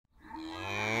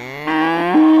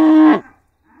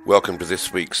Welcome to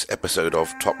this week's episode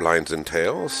of Top Lines and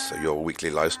Tails, your weekly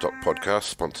livestock podcast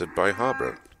sponsored by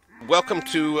Harborough. Welcome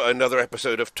to another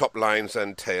episode of Top Lines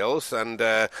and Tails, and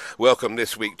welcome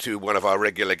this week to one of our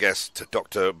regular guests,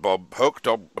 Dr. Bob Hoke.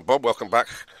 Bob, welcome back.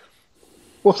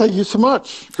 Well, thank you so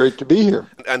much. Great to be here.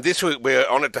 And this week we're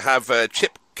honoured to have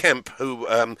Chip Kemp, who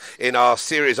in our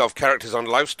series of characters on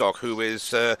livestock, who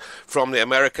is from the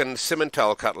American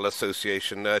Simmental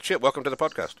Association. Chip, welcome to the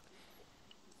podcast.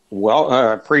 Well,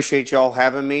 I appreciate y'all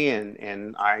having me,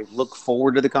 and I look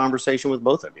forward to the conversation with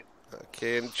both of you.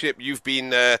 Okay, and Chip, you've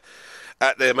been at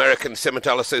the American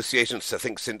Simmental Association, I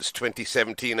think, since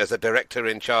 2017 as a director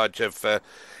in charge of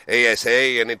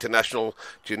ASA and International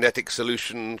Genetic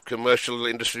Solution Commercial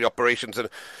Industry Operations. And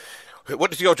what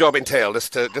does your job entail?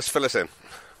 Just fill us in.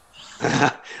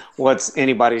 What's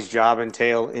anybody's job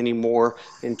entail anymore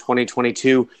in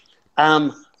 2022?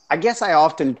 I guess I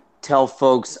often tell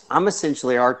folks I'm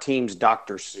essentially our team's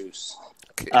Dr. Seuss.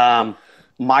 Okay.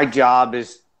 My job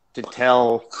is to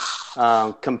tell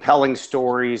compelling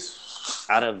stories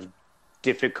out of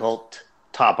difficult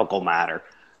topical matter.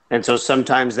 And so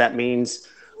sometimes that means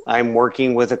I'm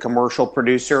working with a commercial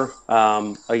producer,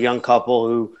 a young couple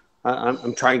who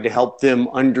I'm trying to help them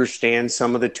understand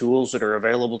some of the tools that are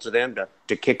available to them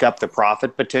to kick up the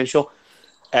profit potential.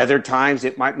 Other times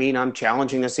it might mean I'm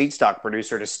challenging a seed stock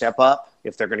producer to step up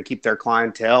if they're going to keep their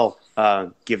clientele,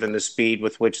 given the speed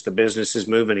with which the business is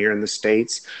moving here in the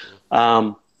States.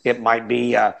 It might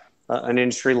be an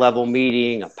industry level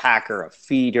meeting, a packer, a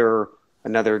feeder,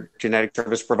 another genetic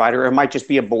service provider. It might just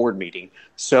be a board meeting.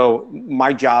 So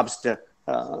my job's to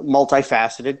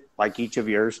multifaceted, like each of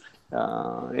yours,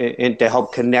 and to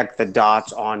help connect the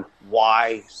dots on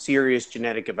why serious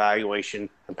genetic evaluation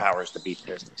empowers the beef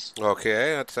business.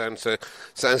 Okay, that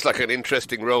sounds like an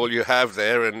interesting role you have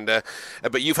there, and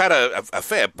but you've had a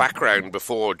fair background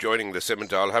before joining the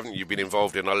Simmental, haven't you? You've been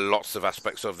involved in lots of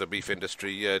aspects of the beef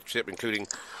industry, Chip, including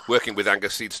working with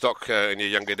Angus seed stock in your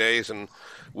younger days, and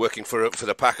working for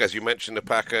the packers. You mentioned the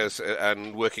packers,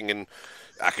 and working in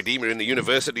academia in the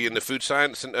university in the food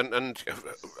science, and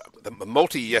a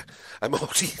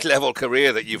multi-level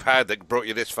career that you've had that brought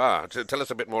you this far. So tell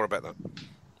us a bit more about that.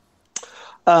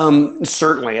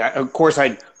 Certainly. Of course,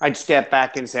 I'd step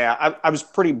back and say I was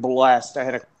pretty blessed. I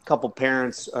had a couple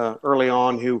parents early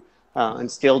on who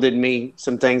instilled in me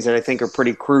some things that I think are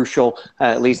pretty crucial.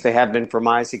 At least they have been for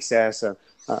my success. A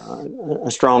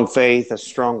strong faith, a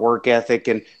strong work ethic,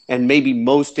 and maybe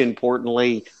most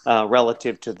importantly,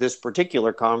 relative to this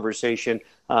particular conversation,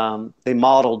 they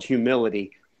modeled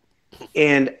humility.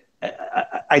 And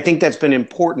I think that's been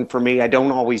important for me. I don't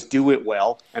always do it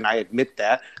well, and I admit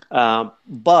that.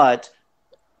 But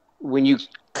when you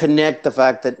connect the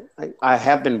fact that I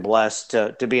have been blessed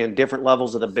to be in different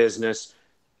levels of the business,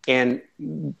 and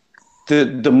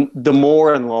the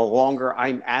more and the longer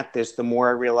I'm at this, the more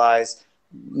I realize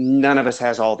none of us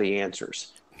has all the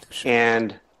answers.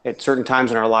 And at certain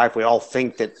times in our life, we all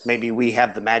think that maybe we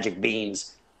have the magic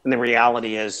beans. And the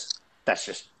reality is that's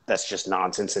just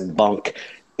nonsense and bunk.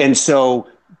 And so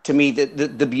to me,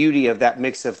 the beauty of that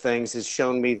mix of things has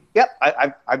shown me, yep,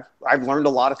 I've learned a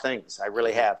lot of things. I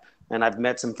really have. And I've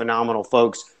met some phenomenal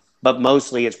folks, but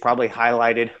mostly it's probably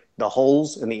highlighted the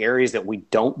holes in the areas that we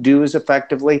don't do as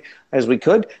effectively as we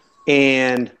could.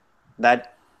 And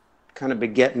that kind of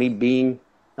beget me being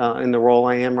in the role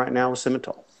I am right now with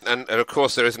Simmental. And of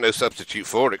course, there is no substitute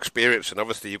for experience, and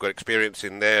obviously you've got experience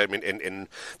in there. I mean, in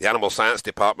the animal science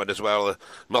department as well,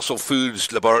 muscle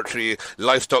foods laboratory,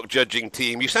 livestock judging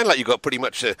team. You sound like you've got pretty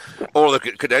much all the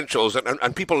credentials,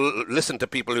 and people listen to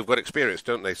people who've got experience,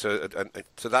 don't they? So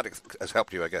that has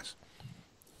helped you, I guess.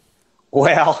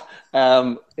 Well,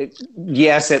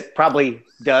 yes, it probably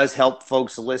does help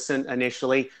folks listen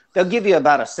initially. They'll give you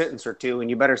about a sentence or two, and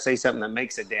you better say something that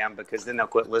makes a damn, because then they'll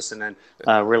quit listening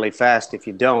really fast if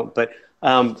you don't. But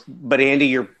Andy,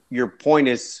 your point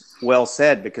is well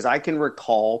said, because I can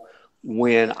recall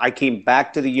when I came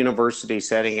back to the university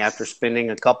setting after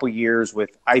spending a couple years with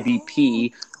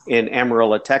IBP in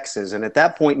Amarillo, Texas. And at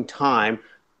that point in time,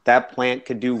 that plant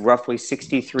could do roughly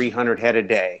 6,300 head a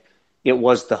day. It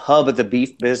was the hub of the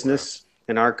beef business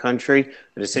in our country.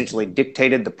 It essentially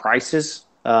dictated the prices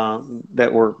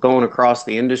that were going across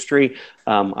the industry.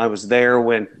 I was there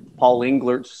when Paul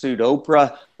Englert sued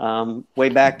Oprah way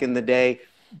back in the day.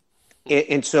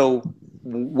 And so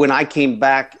when I came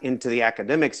back into the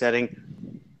academic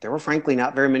setting, there were frankly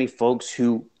not very many folks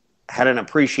who had an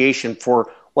appreciation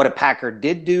for what a packer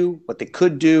did do, what they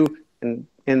could do,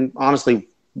 and honestly,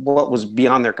 what was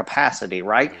beyond their capacity,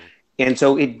 right? And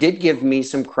so it did give me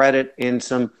some credit in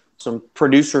some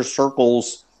producer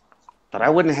circles but I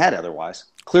wouldn't have had otherwise.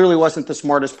 Clearly wasn't the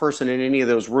smartest person in any of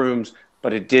those rooms,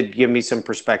 but it did give me some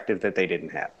perspective that they didn't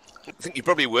have. I think you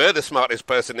probably were the smartest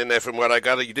person in there, from what I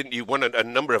gather. You won a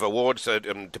number of awards: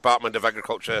 Department of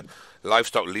Agriculture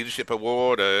Livestock Leadership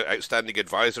Award, Outstanding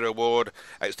Advisor Award,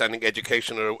 Outstanding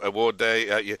Education Award.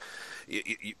 There,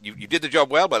 you did the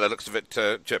job well by the looks of it,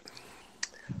 Chip.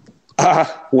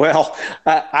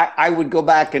 I would go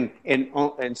back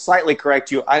and slightly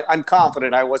correct you. I'm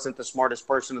confident I wasn't the smartest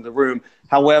person in the room.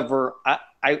 However,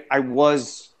 I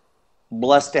was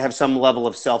blessed to have some level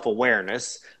of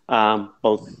self-awareness.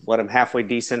 Both what I'm halfway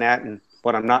decent at and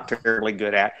what I'm not terribly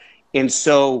good at. And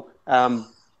so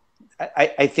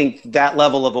I think that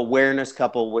level of awareness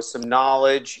coupled with some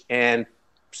knowledge and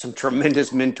some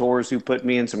tremendous mentors who put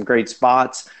me in some great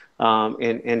spots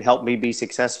and helped me be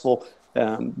successful.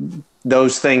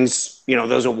 Those things,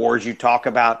 those awards you talk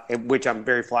about, which I'm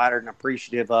very flattered and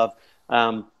appreciative of,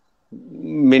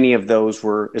 many of those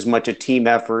were as much a team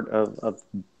effort of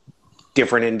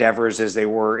different endeavors as they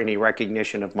were any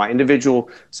recognition of my individual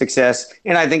success.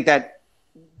 And I think that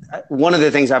one of the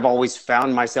things I've always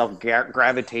found myself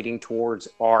gravitating towards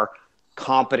are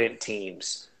competent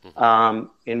teams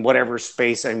in whatever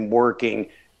space I'm working.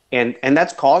 And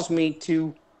that's caused me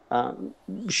to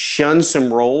shun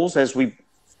some roles, as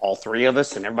all three of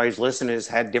us and everybody's listening has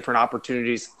had different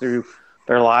opportunities through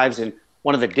their lives. And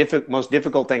one of the most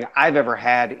difficult thing I've ever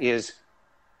had is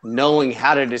knowing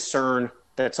how to discern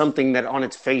that something that on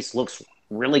its face looks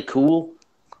really cool,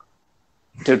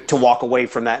 to walk away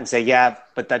from that and say, yeah,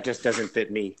 but that just doesn't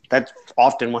fit me. That's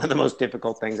often one of the most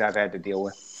difficult things I've had to deal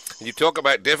with. You talk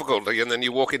about difficulty, and then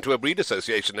you walk into a breed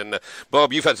association. And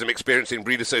Bob, you've had some experience in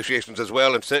breed associations as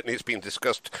well, and certainly it's been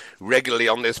discussed regularly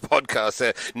on this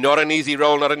podcast. Not an easy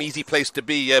role, not an easy place to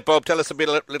be. Bob, tell us a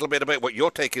little bit about what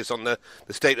your take is on the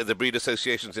state of the breed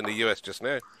associations in the U.S. just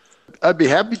now. I'd be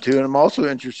happy to, and I'm also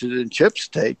interested in Chip's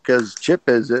take, because Chip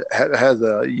has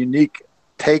a unique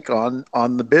take on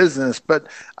the business. But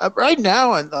right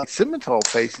now, and Simmental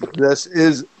faces this,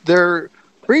 is their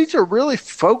breeds are really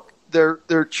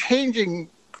they're changing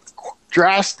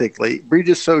drastically, breed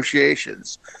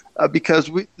associations,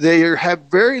 because they have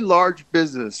very large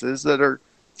businesses that are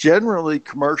generally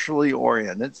commercially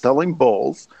oriented, selling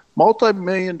bulls,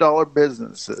 multi-million-dollar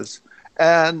businesses,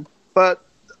 but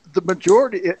the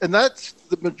majority, and that's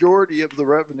the majority of the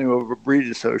revenue of a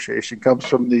breed association, comes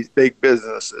from these big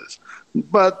businesses.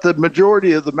 But the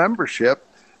majority of the membership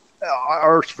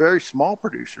are very small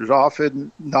producers,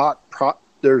 often not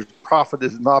their profit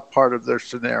is not part of their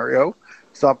scenario.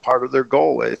 It's not part of their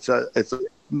goal. It's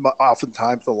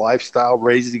oftentimes the lifestyle,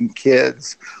 raising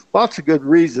kids, lots of good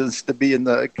reasons to be in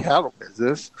the cattle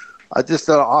business. Just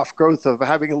an off growth of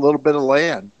having a little bit of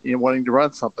land, wanting to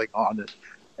run something on it.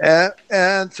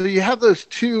 And so you have those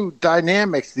two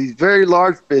dynamics, these very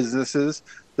large businesses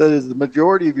that is the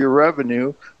majority of your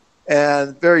revenue,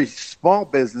 and very small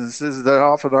businesses that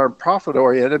often aren't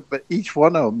profit-oriented, but each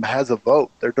one of them has a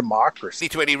vote. They're democracy.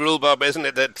 80-20 rule, Bob, isn't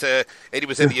it, that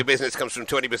 80% of your business comes from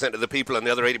 20% of the people, and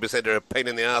the other 80% are a pain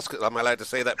in the ass? Am I allowed to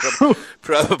say that?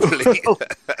 Probably. Well,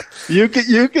 you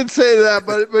can say that,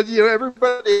 but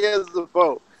everybody has a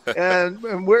vote.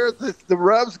 And where the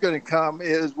rub's going to come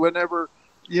is whenever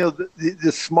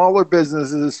the smaller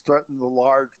businesses threaten the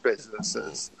large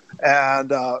businesses,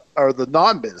 and or the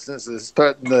non-businesses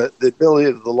threaten the ability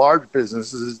of the large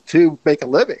businesses to make a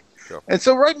living. Sure. And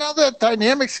so right now that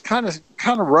dynamic's kind of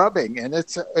rubbing, and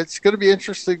it's going to be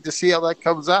interesting to see how that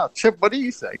comes out. Chip, what do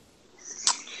you think?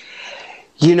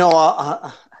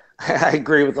 I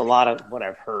agree with a lot of what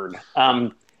I've heard.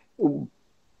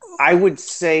 I would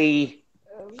say,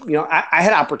 I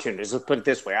had opportunities. Let's put it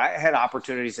this way. I had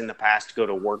opportunities in the past to go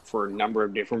to work for a number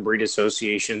of different breed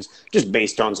associations, just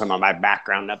based on some of my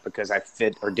background, not because I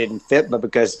fit or didn't fit, but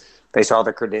because they saw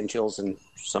the credentials and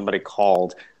somebody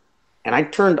called. And I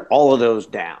turned all of those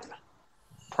down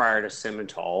prior to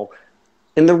Simmental.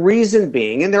 And the reason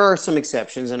being, and there are some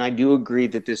exceptions, and I do agree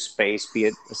that this space, be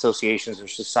it associations or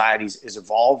societies, is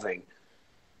evolving.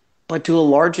 But to a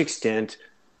large extent,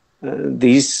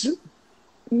 these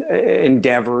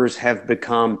endeavors have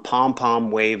become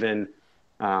pom-pom waving,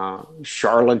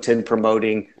 charlatan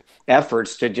promoting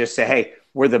efforts to just say, hey,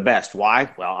 we're the best. Why?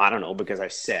 Well, I don't know, because I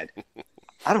said.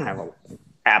 I don't have an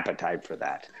appetite for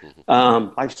that.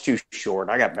 Life's too short.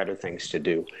 I got better things to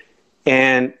do.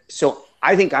 And so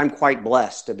I think I'm quite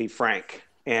blessed, to be frank.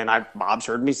 And Bob's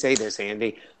heard me say this,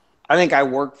 Andy. I think I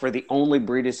work for the only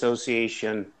breed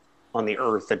association on the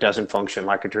earth that doesn't function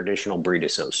like a traditional breed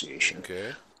association.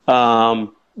 Okay.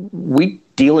 We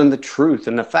deal in the truth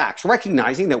and the facts,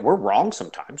 recognizing that we're wrong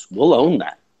sometimes. We'll own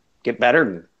that, get better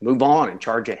and move on and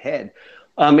charge ahead.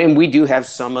 And we do have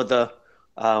some of the,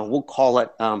 we'll call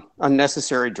it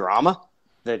unnecessary drama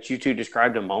that you two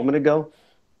described a moment ago.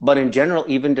 But in general,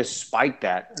 even despite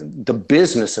that, the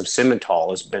business of Simmental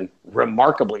has been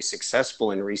remarkably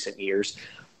successful in recent years.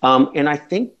 And I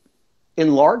think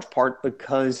in large part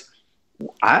because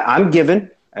I'm given,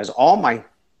 as all my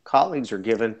colleagues are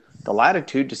given, the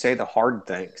latitude to say the hard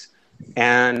things.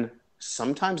 And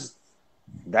sometimes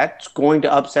that's going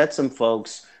to upset some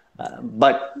folks.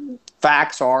 But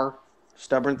facts are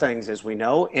stubborn things, as we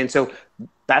know. And so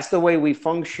that's the way we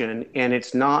function. And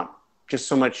it's not just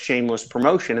so much shameless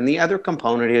promotion. And the other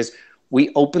component is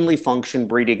we openly function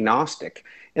breed agnostic.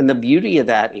 And the beauty of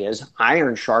that is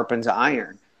iron sharpens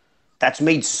iron. That's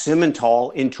made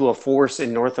Simmental into a force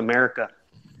in North America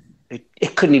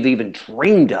it couldn't have even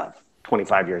dreamed of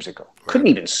 25 years ago. Couldn't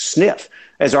even sniff.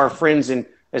 As our friends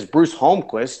as Bruce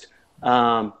Holmquist,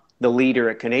 the leader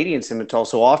at Canadian Simmental,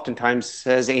 so oftentimes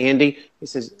says, Andy, he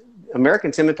says,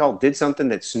 American Simmental did something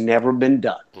that's never been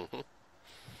done. Mm-hmm.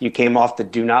 You came off the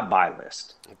do not buy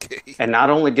list. Okay. And not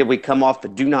only did we come off the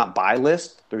do not buy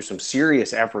list through some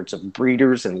serious efforts of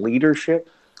breeders and leadership,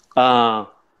 but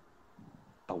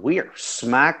we are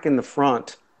smack in the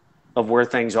front of where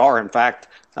things are. In fact,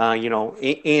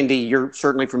 Andy, you're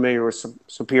certainly familiar with some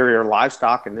superior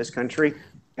livestock in this country.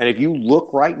 And if you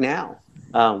look right now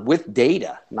with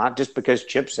data, not just because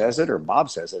Chip says it or Bob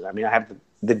says it, I mean, I have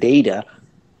the data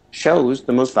shows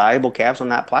the most valuable calves on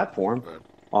that platform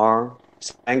are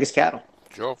Angus cattle.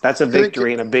 Sure. That's a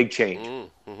victory and a big change.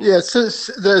 Mm-hmm. Yeah, so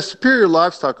the Superior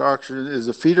Livestock Auction is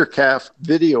a feeder calf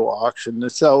video auction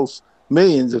that sells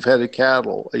millions of head of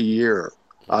cattle a year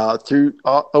through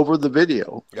over the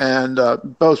video. Yeah.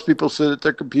 And most people sit at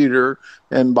their computer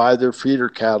and buy their feeder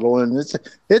cattle, and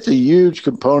it's a huge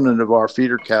component of our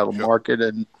feeder cattle market,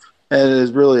 and it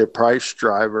is really a price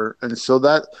driver. And so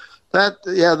that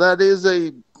is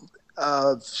a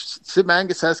Sim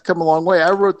Angus has come a long way.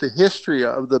 I wrote the history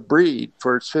of the breed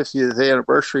for its 50th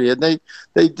anniversary, and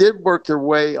they did work their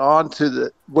way on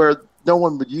to where no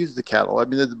one would use the cattle. I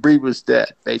mean, the breed was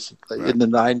dead basically in the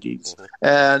 90s,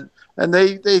 and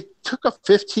they took a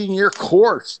 15-year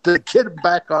course to get it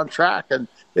back on track, and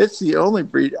it's the only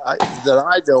breed that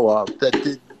I know of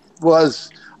that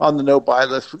was on the no-buy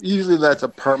list. Usually that's a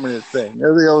permanent thing.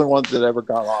 They're the only ones that ever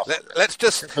got off. Let's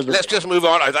just move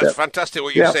on. That's fantastic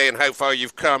what you're saying, how far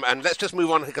you've come. And let's just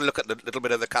move on and take a look at the little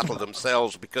bit of the cattle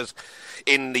themselves, because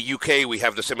in the UK we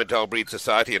have the Simmental Breed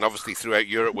Society, and obviously throughout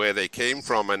Europe where they came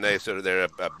from, and they're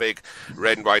a big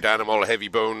red and white animal,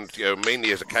 heavy-boned,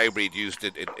 mainly as a cow breed used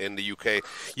in the UK.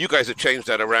 You guys have changed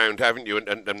that around, haven't you,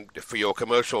 and for your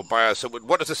commercial buyers. So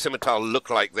what does a Simmental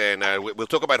look like there now? We'll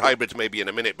talk about hybrids maybe in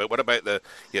a minute, but what about the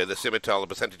Simmental, the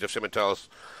percentage of Simmentals?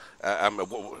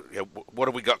 What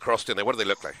have we got crossed in there? What do they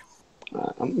look like?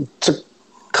 It's a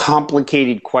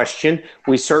complicated question.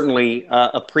 We certainly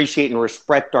appreciate and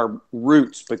respect our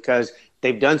roots because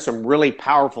they've done some really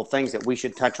powerful things that we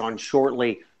should touch on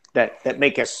shortly that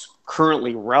make us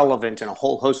currently relevant in a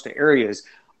whole host of areas.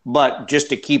 But just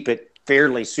to keep it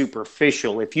fairly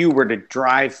superficial, if you were to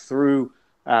drive through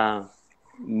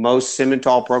most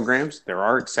Simmental programs, there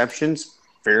are exceptions,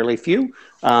 fairly few.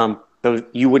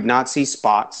 You would not see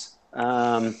spots.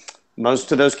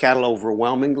 Most of those cattle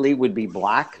overwhelmingly would be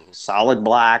black, solid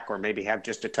black, or maybe have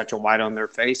just a touch of white on their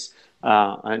face.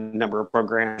 A number of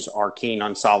programs are keen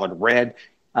on solid red.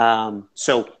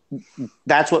 So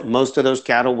that's what most of those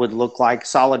cattle would look like,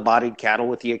 solid-bodied cattle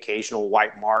with the occasional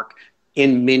white mark.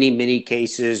 In many, many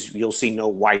cases, you'll see no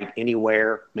white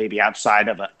anywhere, maybe outside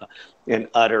of an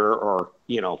udder or,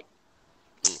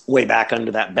 way back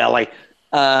under that belly.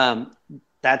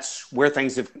 That's where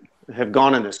things have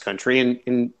gone in this country,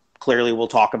 and clearly we'll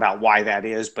talk about why that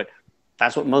is, but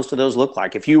that's what most of those look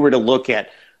like. If you were to look at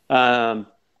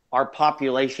our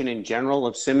population in general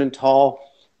of Simmental,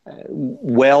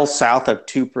 well south of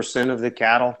 2% of the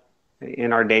cattle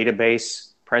in our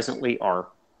database presently are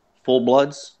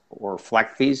full-bloods or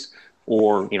Fleckviehs,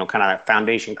 or kind of that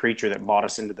foundation creature that brought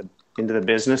us into the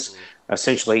business.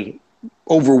 Essentially,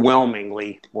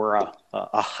 overwhelmingly, we're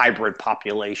a hybrid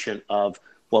population of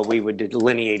what we would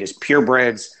delineate as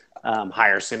purebreds,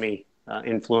 higher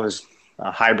semi-influenced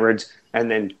hybrids, and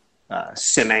then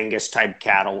Sim Angus type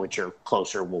cattle, which are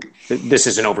closer. This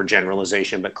is an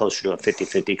overgeneralization, but closer to a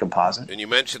 50-50 composite. And you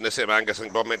mentioned the Sim Angus,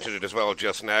 and Bob mentioned it as well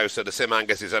just now. So the Sim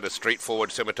Angus, is that a straightforward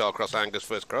Simmental cross Angus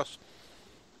first cross?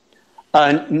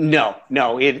 No,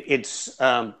 it's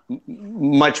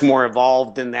much more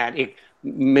evolved than that.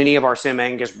 Many of our Sim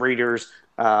Angus breeders,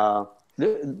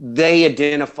 they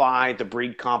identify the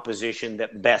breed composition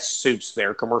that best suits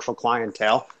their commercial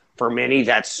clientele. For many,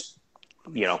 that's,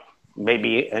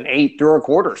 maybe an eighth or a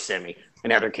quarter semi.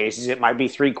 In other cases, it might be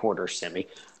 3/4 semi.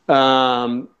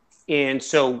 And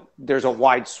so there's a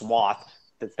wide swath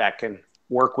that can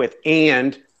work with.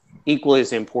 And equally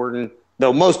as important,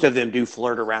 though most of them do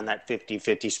flirt around that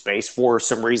 50-50 space for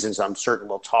some reasons I'm certain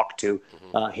we'll talk to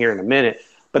here in a minute.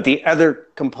 But the other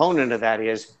component of that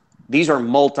is these are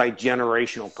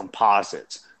multi-generational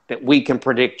composites that we can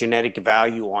predict genetic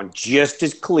value on just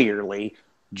as clearly,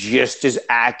 just as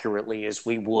accurately as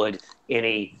we would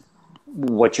any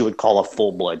what you would call a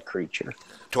full-blood creature.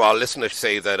 To our listeners,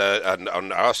 say that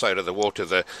on our side of the water,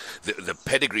 the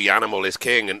pedigree animal is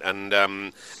king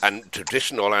and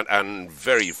traditional and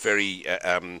very, very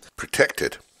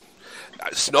protected.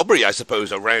 Snobbery, I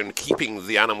suppose, around keeping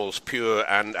the animals pure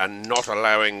and not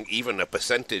allowing even a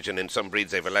percentage, and in some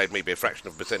breeds they've allowed maybe a fraction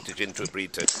of a percentage into a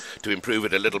breed to improve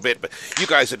it a little bit. But you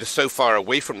guys are just so far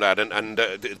away from that, and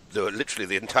literally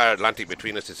the entire Atlantic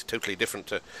between us is totally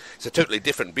different. It's a totally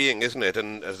different being, isn't it?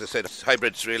 And as I said,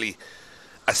 hybrids really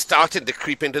are starting to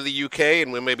creep into the UK,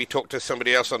 and we'll maybe talk to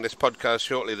somebody else on this podcast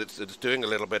shortly that's doing a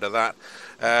little bit of that.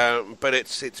 But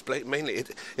it's mainly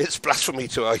it's blasphemy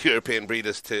to our European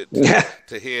breeders to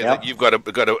hear that you've got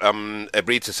a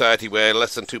breed society where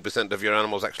less than 2% of your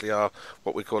animals actually are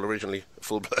what we call originally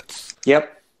full-bloods.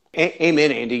 Yep.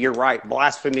 Amen, Andy. You're right.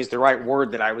 Blasphemy is the right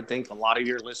word that I would think a lot of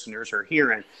your listeners are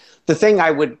hearing. The thing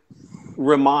I would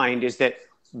remind is that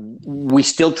we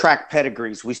still track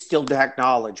pedigrees. We still track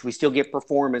knowledge. We still get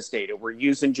performance data. We're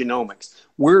using genomics.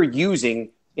 We're using,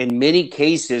 in many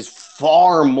cases,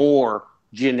 far more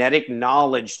genetic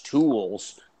knowledge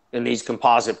tools in these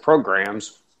composite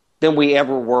programs than we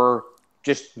ever were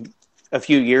just a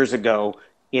few years ago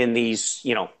in these,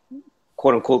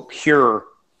 quote unquote, pure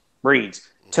breeds.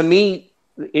 To me,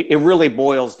 it really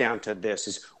boils down to this: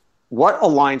 is what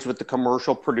aligns with the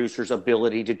commercial producer's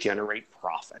ability to generate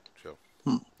profit. Sure.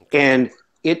 And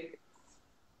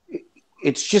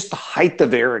it's just the height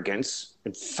of arrogance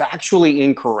and factually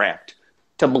incorrect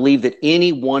to believe that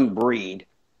any one breed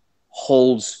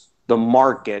holds the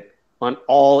market on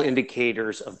all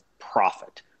indicators of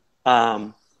profit.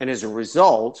 And as a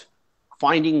result,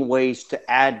 finding ways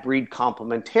to add breed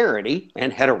complementarity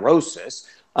and heterosis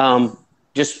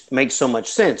just makes so much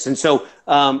sense. And so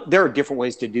there are different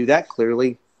ways to do that.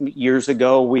 Clearly, years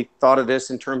ago, we thought of this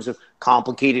in terms of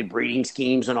complicated breeding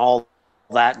schemes and all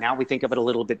that. Now we think of it a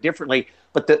little bit differently.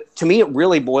 But to me, it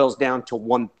really boils down to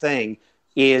one thing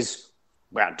is,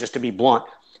 well, just to be blunt,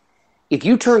 if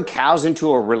you turn cows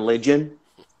into a religion,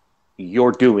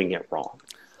 you're doing it wrong.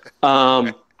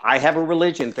 I have a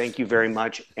religion, thank you very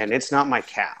much, and it's not my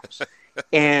cows.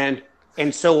 And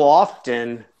so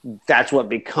often that's what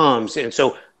becomes. And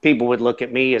so people would look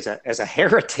at me as a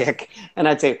heretic, and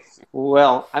I'd say,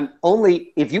 well,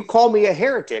 if you call me a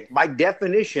heretic, by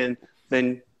definition,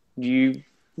 then you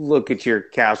look at your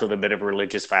cows with a bit of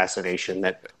religious fascination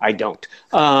that I don't.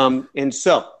 And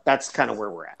so that's kind of where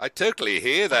we're at. I totally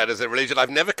hear that as a religion. I've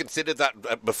never considered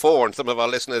that before, and some of our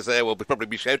listeners there will probably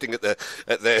be shouting at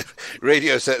their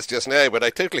radio sets just now, but I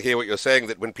totally hear what you're saying,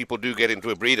 that when people do get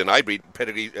into a breed, and I breed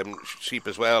pedigree sheep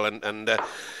as well, and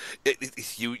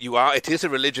it is a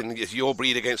religion. It's your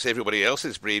breed against everybody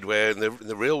else's breed, where in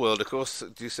the real world, of course,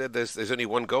 you said there's only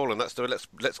one goal, and that's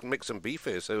let's make some beef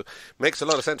here. So it makes a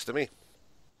lot of sense to me.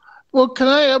 Well, can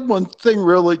I add one thing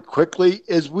really quickly?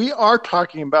 Is we are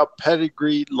talking about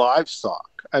pedigree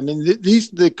livestock. I mean,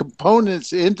 the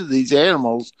components into these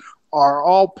animals are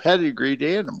all pedigreed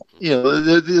animals.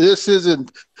 This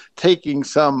isn't taking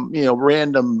some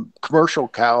random commercial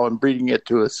cow and breeding it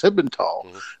to a Simmental.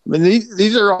 Mm-hmm. I mean,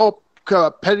 these are all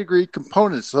pedigree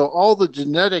components. So all the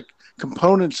genetic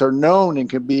components are known and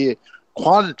can be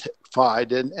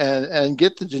quantified and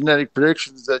get the genetic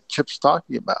predictions that Chip's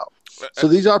talking about. So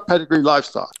these are pedigree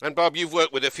livestock. And Bob, you've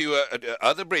worked with a few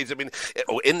other breeds. I mean,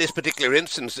 in this particular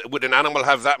instance, would an animal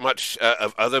have that much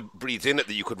of other breeds in it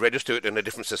that you could register it in a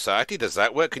different society? Does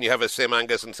that work? Can you have a Sim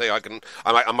Angus and say,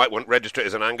 I might want to register it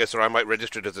as an Angus, or I might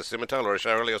register it as a Simmental or a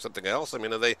Charolais or something else? I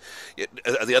mean, are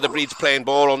the other breeds playing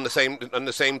ball on the same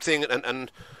thing?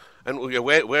 And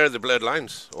where are the blurred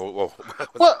lines?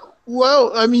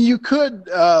 Well, I mean, you could,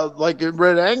 like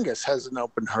Red Angus has an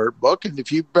open herd book, and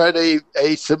if you bred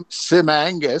a Sim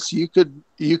Angus, you could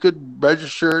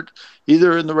register it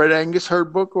either in the Red Angus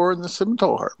herd book or in the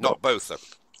Simmental herd book. Not both,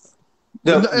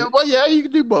 though. Well, yeah, you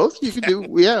can do both. You can do,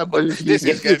 but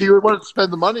if you want to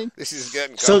spend the money, this is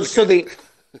getting complicated.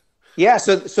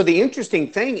 So the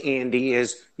interesting thing, Andy,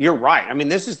 is you're right. I mean,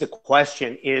 this is the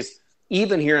question: is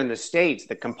even here in the States,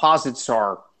 the composites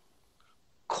are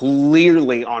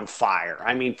clearly on fire.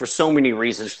 I mean, for so many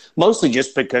reasons, mostly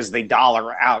just because they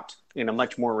dollar out in a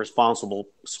much more responsible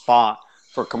spot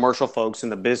for commercial folks in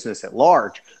the business at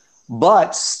large.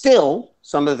 But still,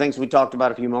 some of the things we talked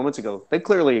about a few moments ago, they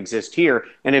clearly exist here.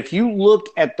 And if you look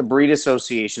at the breed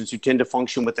associations who tend to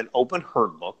function with an open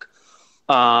herd book,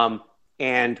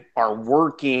 and are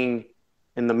working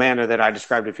in the manner that I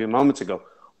described a few moments ago,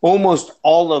 almost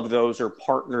all of those are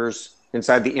partners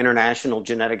inside the International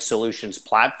Genetic Solutions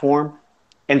platform.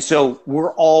 And so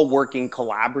we're all working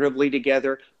collaboratively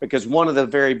together, because one of the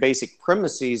very basic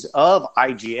premises of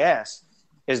IGS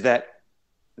is that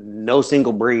no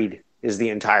single breed is the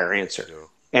entire answer. Yeah.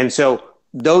 And so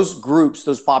those groups,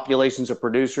 those populations of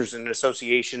producers and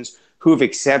associations who've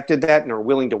accepted that and are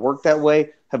willing to work that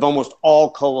way have almost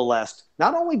all coalesced,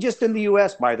 not only just in the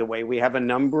U.S., by the way. We have a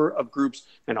number of groups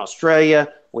in Australia.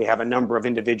 We have a number of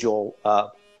individual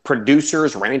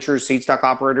producers, ranchers, seed stock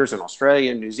operators in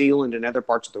Australia and New Zealand and other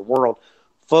parts of the world,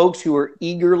 folks who are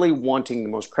eagerly wanting the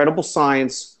most credible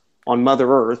science on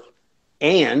Mother Earth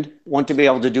and want to be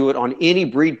able to do it on any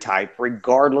breed type,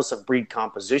 regardless of breed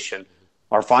composition,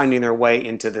 are finding their way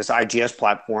into this IGS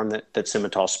platform that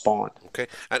Simmental spawned. Okay.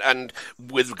 And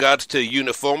with regards to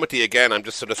uniformity, again, I'm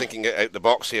just sort of thinking out the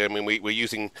box here. I mean, we're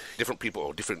using different people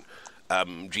or different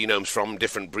genomes from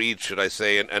different breeds, should I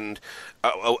say? And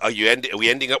are we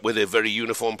ending up with a very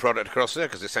uniform product across there?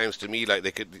 Because it sounds to me like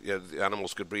the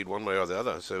animals could breed one way or the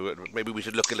other. So maybe we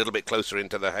should look a little bit closer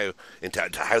into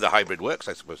how the hybrid works,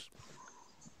 I suppose.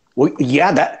 Well,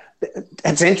 yeah,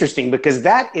 that's interesting, because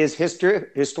that is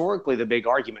historically the big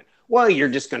argument. Well, you're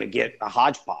just going to get a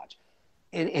hodgepodge.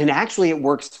 And actually it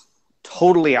works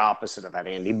totally opposite of that,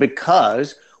 Andy,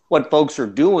 because what folks are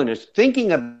doing is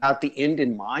thinking about the end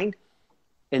in mind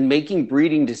and making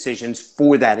breeding decisions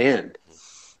for that end.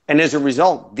 And as a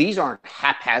result, these aren't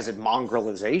haphazard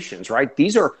mongrelizations, right?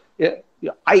 These are,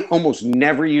 I almost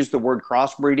never use the word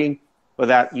crossbreeding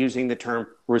without using the term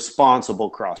responsible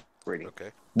crossbreeding.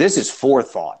 Okay. This is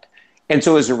forethought. And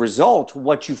so as a result,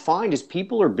 what you find is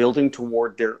people are building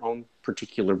toward their own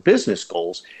particular business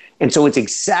goals. And so it's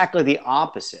exactly the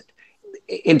opposite.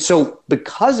 And so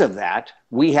because of that,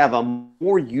 we have a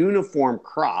more uniform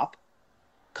crop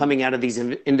coming out of these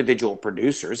individual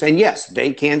producers. And yes,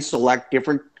 they can select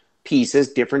different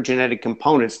pieces, different genetic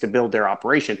components to build their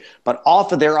operation. But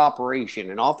off of their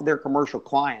operation and off of their commercial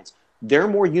clients, they're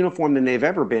more uniform than they've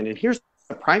ever been. And here's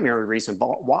the primary reason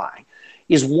why.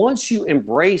 Is once you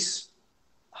embrace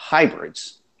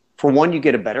hybrids, for one, you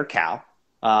get a better cow.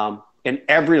 In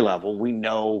every level, we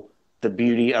know the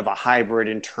beauty of a hybrid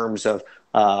in terms of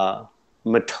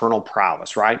maternal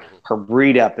prowess, right? Her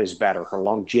breed up is better. Her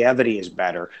longevity is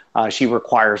better. She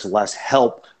requires less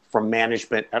help from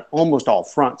management at almost all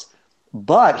fronts.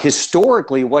 But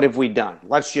historically, what have we done?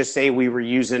 Let's just say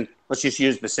let's just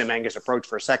use the Sim Angus approach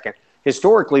for a second.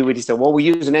 Historically, we just said, well, we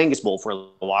use an Angus bull for a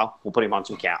little while. We'll put him on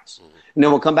some cows. And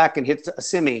then we'll come back and hit a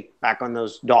semi back on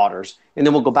those daughters. And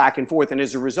then we'll go back and forth. And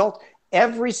as a result,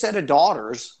 every set of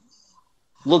daughters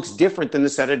looks different than the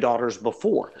set of daughters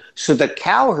before. So the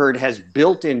cow herd has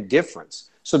built-in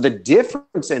difference. So the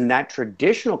difference in that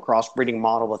traditional crossbreeding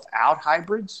model without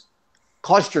hybrids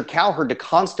caused your cow herd to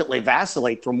constantly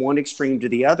vacillate from one extreme to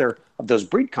the other of those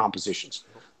breed compositions.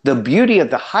 The beauty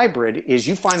of the hybrid is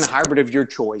you find the hybrid of your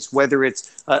choice, whether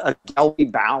it's a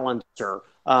Gelby balancer,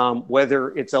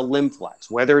 whether it's a Limflex,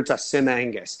 whether it's a Sim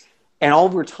Angus. And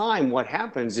over time, what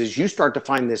happens is you start to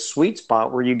find this sweet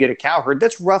spot where you get a cow herd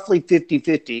that's roughly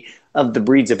 50-50 of the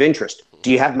breeds of interest.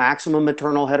 Do you have maximum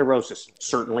maternal heterosis?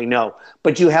 Certainly no.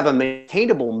 But you have a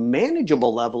maintainable,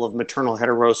 manageable level of maternal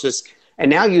heterosis. And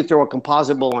now you throw a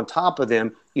composite bull on top of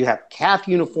them. You have calf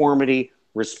uniformity,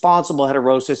 responsible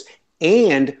heterosis,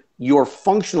 and you're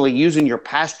functionally using your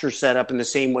pasture setup in the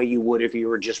same way you would if you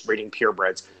were just breeding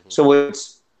purebreds. So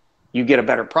you get a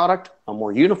better product, a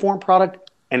more uniform product,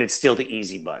 and it's still the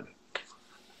easy button.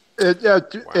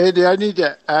 Andy, I need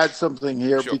to add something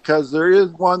here because there is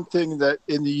one thing that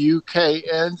in the UK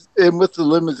and with the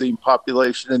limousine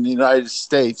population in the United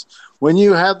States, when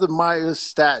you have the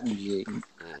myostatin gene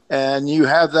and you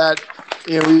have that,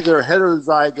 either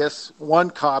heterozygous, one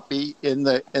copy in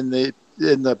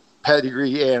the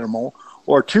pedigree animal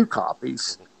or two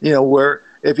copies, where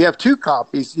if you have two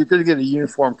copies, you're going to get a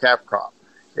uniform calf crop.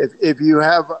 If you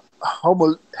have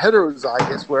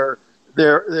heterozygous where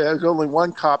there's only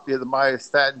one copy of the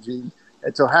myostatin gene,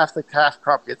 and so half the calf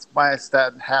crop gets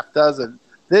myostatin, half doesn't,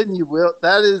 then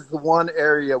that is the one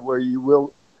area where you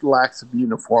will lack some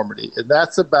uniformity, and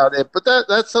that's about it. But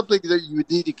that's something that you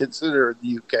would need to consider in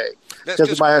the UK. let's because the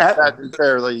just myostatin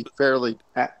is fairly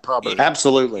proper.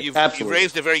 Absolutely. You've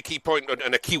raised a very key point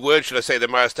and a key word, should I say, the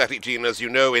myostatic gene. As you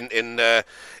know, in the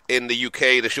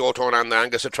UK, the Shorthorn and the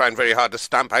Angus are trying very hard to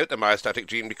stamp out the myostatic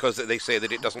gene because they say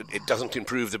that it doesn't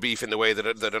improve the beef in the way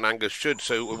that an Angus should.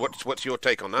 So what's your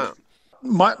take on that?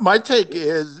 My take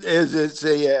is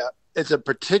it's a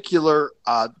particular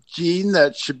gene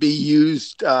that should be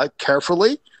used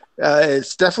carefully.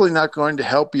 It's definitely not going to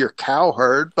help your cow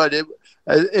herd, but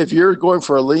if you're going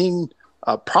for a lean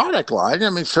product line, I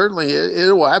mean, certainly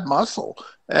it will add muscle.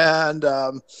 And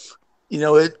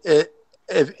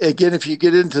if you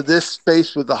get into this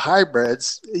space with the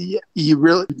hybrids, you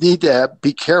really need to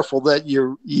be careful that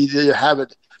you either have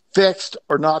it fixed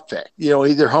or not fixed.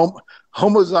 Either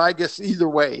homozygous either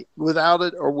way, without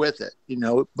it or with it.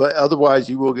 But otherwise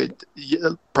you will get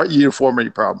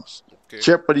uniformity problems. Okay.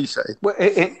 Chip, what do you say? Well,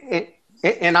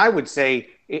 and I would say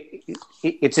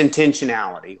it's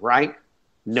intentionality, right?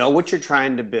 Know what you're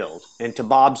trying to build. And to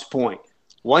Bob's point,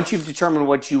 once you've determined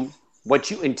what you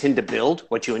intend to build,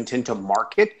 what you intend to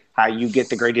market, how you get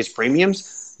the greatest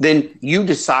premiums, then you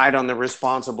decide on the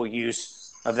responsible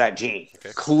use of that gene.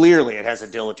 Okay. Clearly, it has a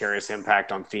deleterious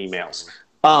impact on females.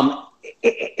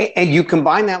 And you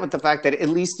combine that with the fact that at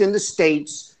least in the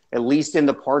States, at least in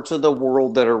the parts of the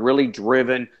world that are really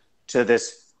driven to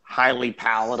this highly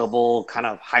palatable, kind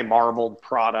of high marbled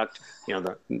product,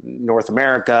 the North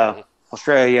America,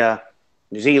 Australia,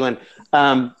 New Zealand,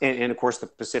 and of course the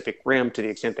Pacific Rim to the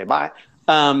extent they buy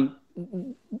it,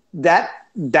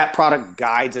 that product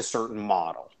guides a certain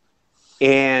model.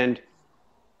 And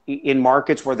in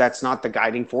markets where that's not the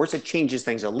guiding force, it changes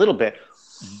things a little bit.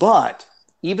 But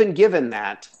even given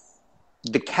that,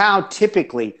 the cow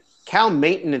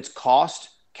maintenance cost,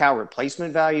 cow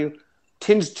replacement value,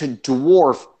 tends to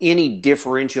dwarf any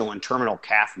differential in terminal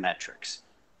calf metrics.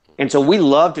 And so we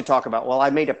love to talk about, well, I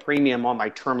made a premium on my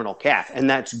terminal calf, and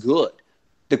that's good.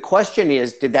 The question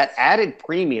is, did that added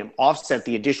premium offset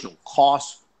the additional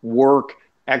cost, work,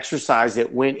 exercise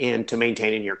that went into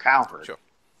maintaining your cow herd? Sure.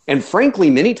 And frankly,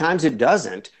 many times it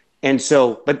doesn't. And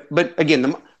so, but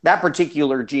again, that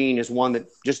particular gene is one that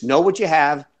just know what you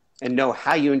have and know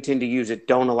how you intend to use it.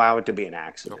 Don't allow it to be an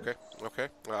accident. Okay.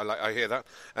 Well, I hear that.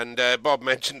 And Bob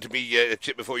mentioned to me,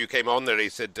 Chip, before you came on there, he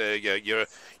said,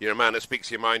 you're a man that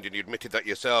speaks your mind, and you admitted that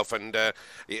yourself. And I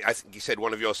think he said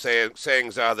one of your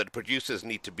sayings are that producers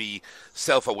need to be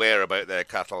self-aware about their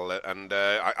cattle. And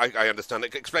I understand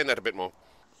it. Explain that a bit more.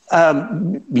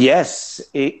 Yes.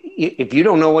 If you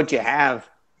don't know what you have,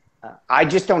 I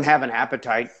just don't have an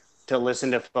appetite to listen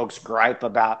to folks gripe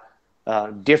about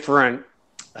different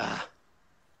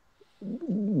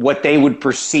what they would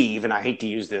perceive, and I hate to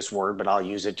use this word, but I'll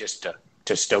use it just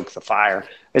to stoke the fire,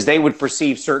 as they would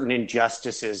perceive certain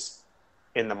injustices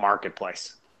in the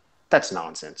marketplace. That's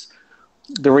nonsense.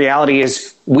 The reality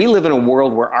is we live in a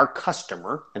world where our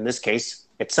customer, in this case,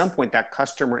 at some point that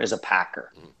customer is a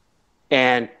packer.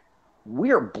 And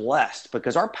we are blessed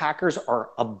because our packers are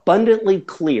abundantly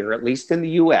clear, at least in the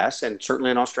U.S. and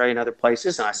certainly in Australia and other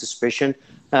places, and I suspicion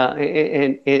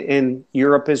in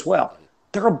Europe as well.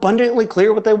 They're abundantly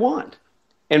clear what they want.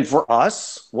 And for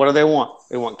us, what do they want?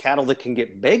 They want cattle that can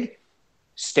get big,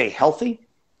 stay healthy,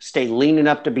 stay lean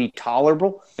enough to be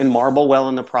tolerable, and marble well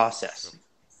in the process.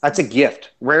 That's a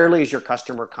gift. Rarely is your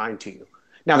customer kind to you.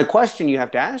 Now, the question you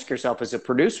have to ask yourself as a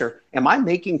producer, am I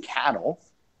making cattle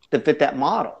that fit that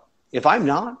model? If I'm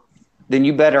not, then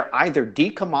you better either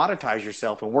decommoditize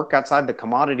yourself and work outside the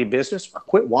commodity business or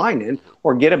quit whining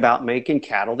or get about making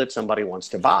cattle that somebody wants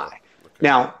to buy. Okay.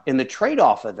 Now, in the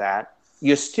trade-off of that,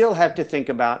 you still have to think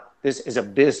about this as a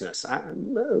business.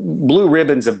 Blue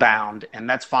ribbons abound, and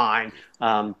that's fine.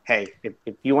 Hey,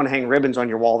 if you want to hang ribbons on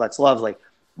your wall, that's lovely.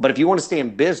 But if you want to stay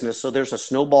in business, so there's a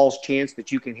snowball's chance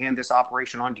that you can hand this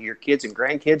operation on to your kids and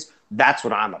grandkids, that's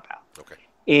what I'm about. Okay.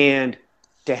 And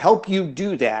to help you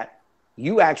do that,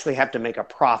 you actually have to make a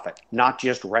profit, not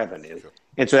just revenue. Sure.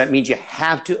 And so that means you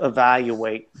have to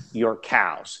evaluate your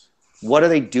cows. What are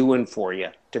they doing for you?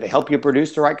 Do they help you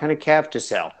produce the right kind of calf to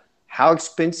sell? How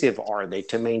expensive are they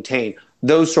to maintain?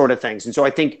 Those sort of things. And so I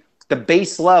think the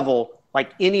base level,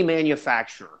 like any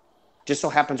manufacturer, just so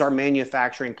happens our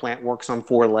manufacturing plant works on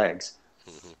 4 legs.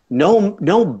 Mm-hmm.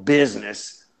 No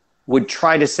business would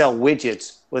try to sell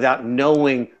widgets without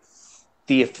knowing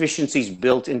the efficiencies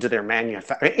built into their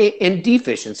and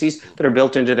deficiencies that are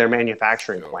built into their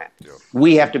manufacturing plant.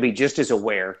 We have to be just as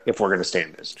aware if we're going to stay in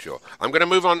business. Sure. I'm going to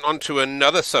move on to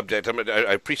another subject.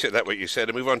 I appreciate that what you said.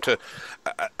 And move on to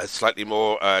a slightly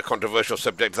more controversial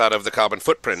subject, that of the carbon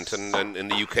footprint. And in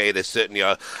the UK, there's certainly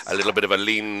a little bit of a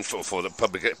lean for the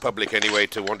public anyway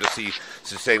to want to see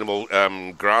sustainable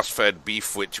grass-fed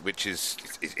beef, which is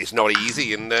not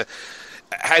easy. And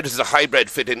how does the hybrid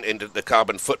fit into the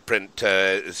carbon footprint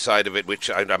side of it, which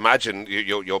I imagine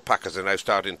your packers are now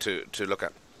starting to look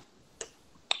at?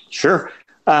 Sure.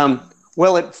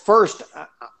 Well, at first,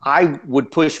 I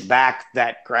would push back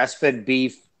that grass-fed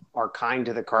beef are kind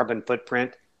to the carbon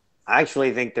footprint. I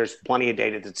actually think there's plenty of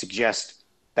data that suggests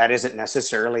that isn't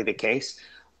necessarily the case.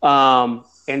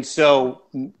 And so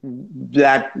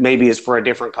that maybe is for a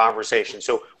different conversation.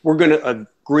 So we're going to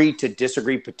agree to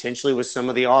disagree potentially with some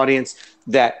of the audience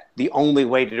that the only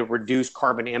way to reduce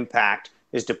carbon impact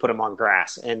is to put them on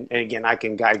grass. And again, I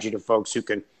can guide you to folks who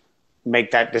can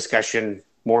make that discussion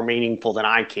more meaningful than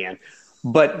I can.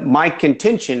 But my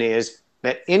contention is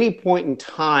that any point in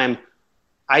time,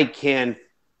 I can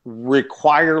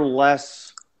require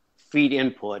less feed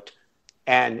input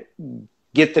and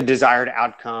get the desired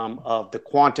outcome of the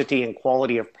quantity and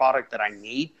quality of product that I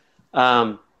need.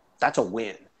 That's a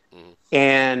win.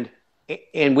 Mm-hmm.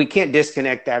 And we can't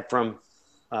disconnect that from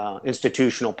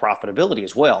institutional profitability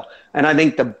as well. And I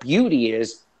think the beauty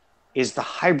is the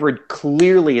hybrid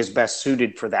clearly is best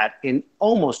suited for that in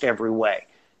almost every way.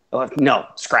 No,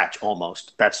 scratch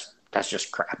almost. That's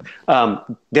just crap.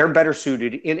 They're better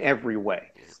suited in every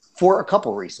way for a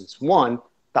couple reasons. One,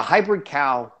 the hybrid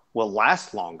cow will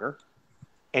last longer,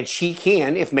 and she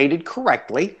can, if mated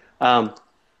correctly,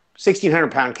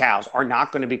 1,600-pound cows are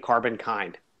not going to be carbon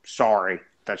kind. Sorry,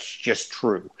 that's just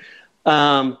true.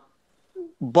 But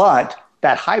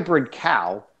that hybrid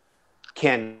cow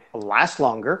can last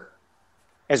longer.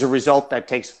 As a result, that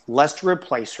takes less to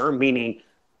replace her, meaning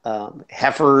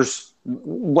heifers.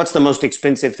 What's the most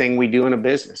expensive thing we do in a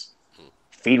business?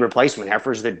 Feed replacement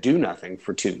heifers that do nothing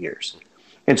for 2 years.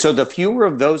 And so the fewer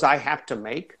of those I have to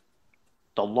make,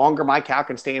 the longer my cow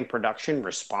can stay in production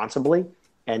responsibly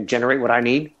and generate what I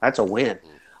need. That's a win.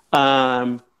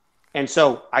 And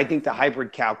so I think the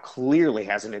hybrid cow clearly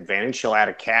has an advantage. She'll add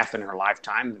a calf in her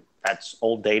lifetime. That's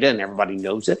old data and everybody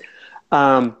knows it.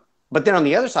 But then on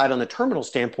the other side, on the terminal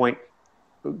standpoint,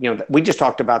 we just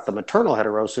talked about the maternal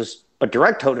heterosis, but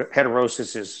direct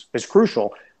heterosis is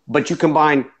crucial. But you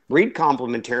combine breed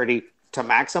complementarity to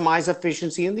maximize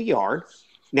efficiency in the yard.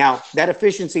 Now, that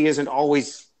efficiency isn't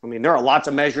always, there are lots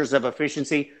of measures of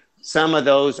efficiency. Some of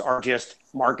those are just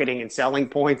marketing and selling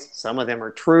points. Some of them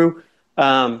are true.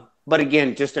 But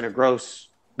again, just in a gross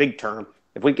big term,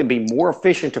 if we can be more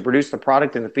efficient to produce the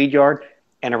product in the feed yard,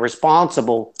 and a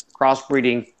responsible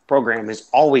crossbreeding program is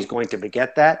always going to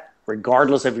beget that,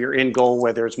 regardless of your end goal,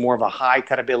 whether it's more of a high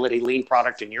cutability lean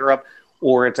product in Europe,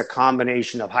 or it's a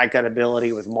combination of high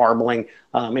cutability with marbling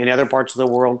in other parts of the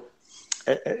world.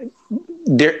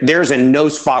 There's no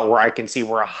spot where I can see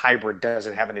where a hybrid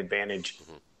doesn't have an advantage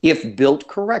if built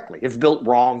correctly. If built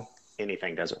wrong,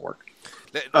 anything doesn't work.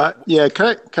 Can I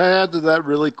add to that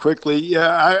really quickly?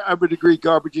 Yeah, I would agree,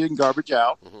 garbage in, garbage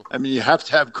out. You have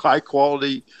to have high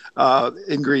quality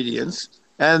ingredients.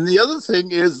 And the other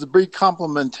thing is the breed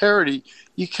complementarity.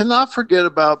 You cannot forget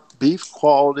about beef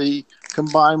quality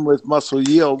combined with muscle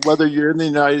yield, whether you're in the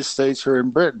United States or in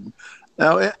Britain.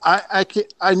 Now,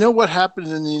 I know what happened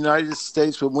in the United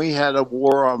States when we had a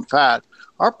war on fat.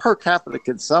 Our per capita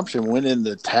consumption went in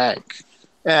the tank,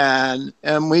 and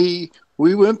we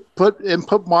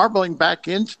put marbling back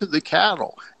into the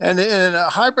cattle, and a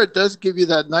hybrid does give you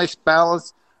that nice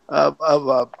balance of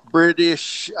a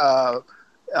British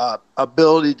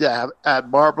ability to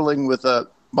add marbling with a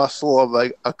muscle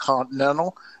of a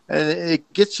continental, and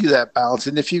it gets you that balance.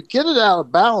 And if you get it out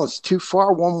of balance too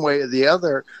far one way or the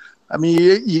other,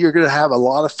 you're going to have a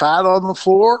lot of fat on the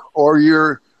floor, or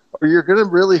you're going to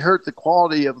really hurt the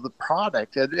quality of the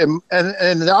product. And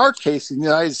in our case, in the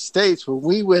United States, when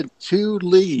we went too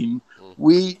lean,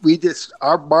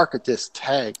 our market just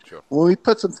tanked. Sure. When we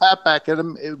put some fat back in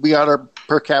them, we got our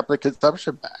per capita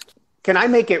consumption back. Can I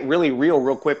make it really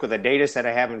real quick with a data set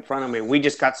I have in front of me? We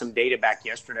just got some data back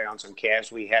yesterday on some calves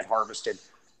we had harvested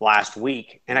last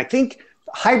week. And I think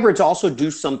hybrids also do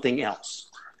something else.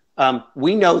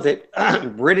 We know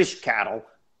that British cattle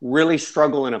really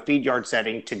struggle in a feed yard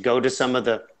setting to go to some of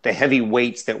the heavy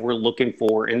weights that we're looking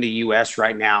for in the U.S.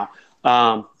 right now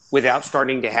without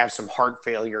starting to have some heart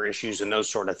failure issues and those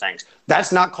sort of things.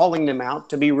 That's not calling them out,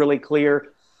 to be really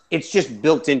clear. It's just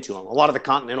built into them. A lot of the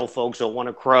continental folks will want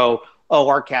to crow oh,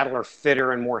 our cattle are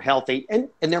fitter and more healthy. And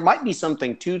there might be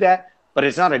something to that, but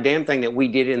it's not a damn thing that we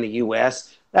did in the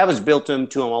U.S. That was built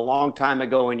into them a long time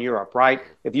ago in Europe, right?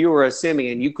 If you were a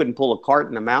simian, you couldn't pull a cart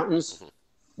in the mountains,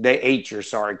 they ate your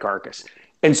sorry carcass.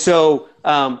 And so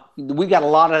we got a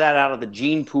lot of that out of the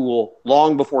gene pool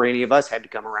long before any of us had to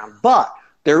come around. But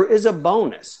there is a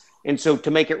bonus. And so to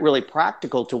make it really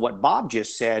practical to what Bob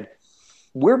just said,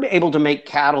 we're able to make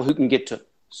cattle who can get to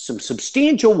some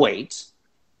substantial weights,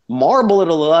 marble at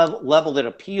a level that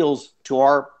appeals to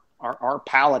our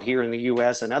palate here in the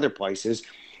U.S. and other places,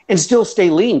 and still stay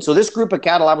lean. So this group of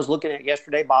cattle I was looking at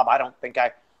yesterday, Bob, I don't think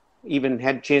I even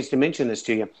had a chance to mention this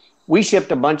to you. We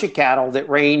shipped a bunch of cattle that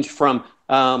ranged from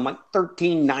like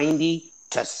 1,390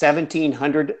 to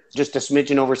 1,700, just a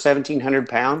smidgen over 1,700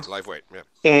 pounds. Live weight, yeah.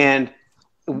 And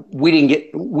we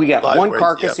got Live one weight,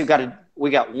 carcass yeah. we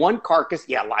got one carcass,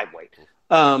 yeah, live weight.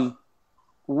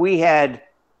 We had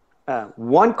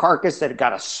one carcass that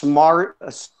got a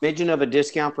smidgen of a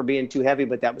discount for being too heavy,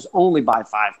 but that was only by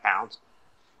 5 pounds.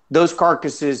 Those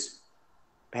carcasses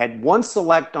had one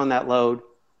select on that load.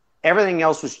 Everything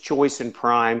else was choice and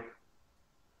prime.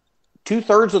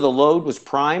 2/3 of the load was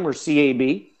prime or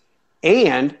CAB.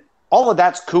 And all of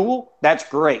that's cool. That's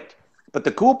great. But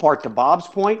the cool part, to Bob's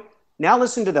point, now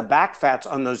listen to the back fats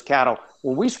on those cattle.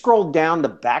 When we scrolled down the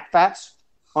back fats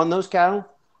on those cattle,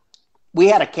 we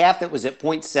had a calf that was at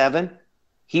 0.7.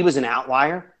 He was an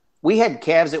outlier. We had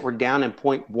calves that were down in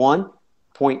 0.1,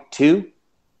 0.2.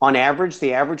 On average,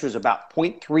 the average was about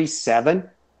 0.37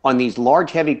 on these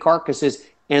large, heavy carcasses,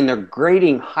 and they're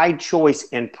grading high choice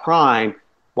and prime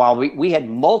while we had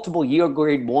multiple yield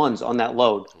grade 1s on that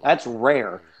load. That's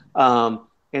rare.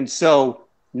 And so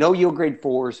no yield grade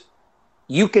 4s.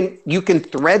 You can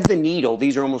thread the needle.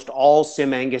 These are almost all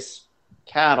Sim Angus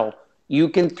cattle. You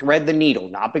can thread the needle,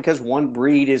 not because one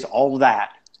breed is all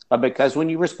that, but because when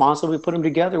you responsibly put them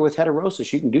together with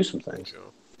heterosis, you can do some things. Sure.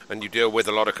 And you deal with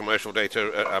a lot of commercial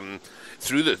data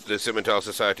through the Simmental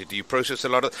Society. Do you process a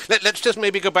lot of? Let's just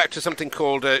maybe go back to something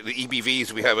called the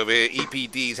EBVs we have over here,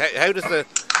 EPDs. How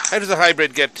does the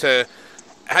hybrid get?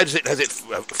 How does it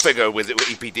figure with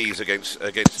EPDs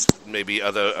against maybe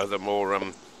other more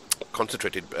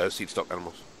concentrated seed stock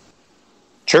animals?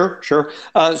 Sure. So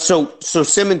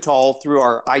Simmental, through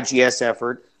our IGS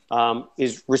effort,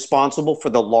 is responsible for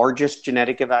the largest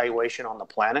genetic evaluation on the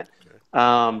planet.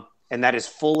 Okay. And that is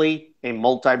fully a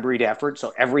multi-breed effort.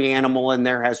 So every animal in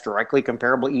there has directly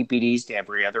comparable EPDs to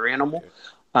every other animal.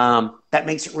 Okay. That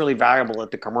makes it really valuable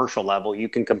at the commercial level. You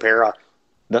can compare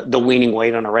the weaning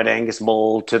weight on a red Angus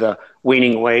bull to the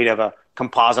weaning weight of a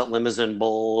composite Limousin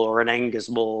bull or an Angus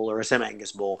bull or a Sim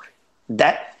Angus bull.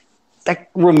 That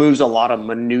removes a lot of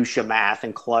minutia math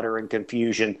and clutter and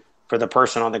confusion for the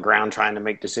person on the ground trying to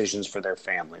make decisions for their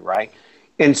family, right?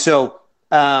 And so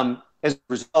as a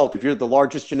result, if you're the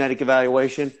largest genetic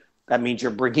evaluation, that means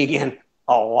you're bringing in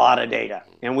a lot of data.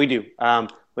 And we do.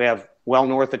 We have well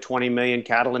north of 20 million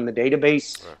cattle in the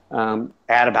database,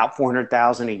 at about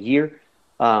 400,000 a year.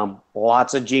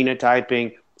 Lots of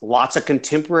genotyping, lots of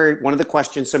contemporary. One of the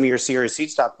questions some of your serious seed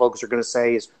stock folks are going to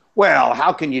say is, well,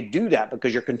 how can you do that?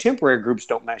 Because your contemporary groups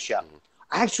don't mesh up.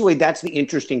 Actually, that's the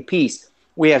interesting piece.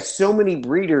 We have so many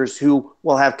breeders who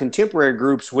will have contemporary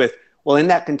groups with, well, in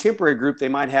that contemporary group, they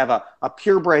might have a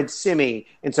purebred Simi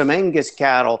and some Angus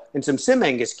cattle and some Sim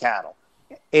Angus cattle.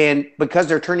 And because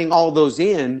they're turning all those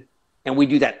in, and we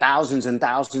do that thousands and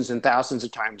thousands and thousands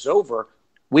of times over,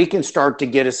 we can start to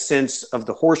get a sense of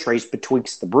the horse race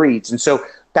betwixt the breeds. And so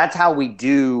that's how we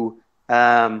do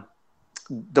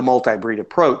the multi-breed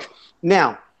approach.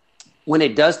 Now, when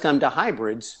it does come to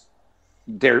hybrids,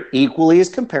 they're equally as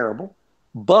comparable,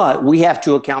 but we have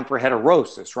to account for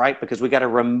heterosis, right? Because we got to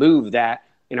remove that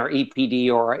in our EPD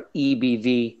or our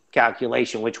EBV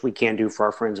calculation, which we can do for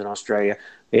our friends in Australia,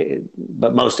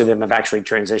 but most of them have actually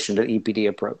transitioned to the EPD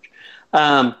approach.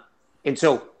 And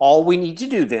so all we need to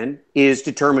do then is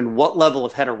determine what level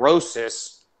of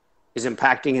heterosis is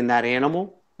impacting in that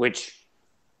animal, which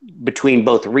between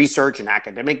both research and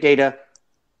academic data,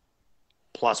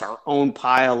 plus our own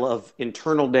pile of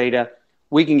internal data,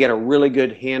 we can get a really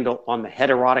good handle on the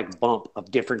heterotic bump of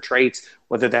different traits,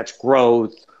 whether that's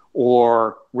growth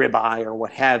or ribeye or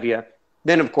what have you.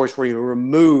 Then, of course, we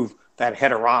remove that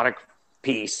heterotic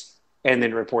piece and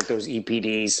then report those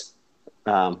EPDs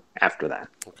after that.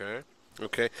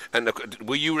 Okay. And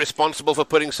were you responsible for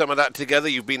putting some of that together?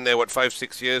 You've been there,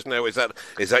 5-6 years now. Is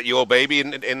that your baby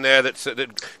in there that's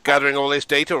gathering all this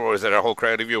data, or is there a whole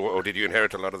crowd of you, or did you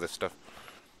inherit a lot of this stuff?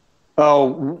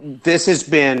 Oh, this has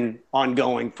been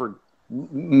ongoing for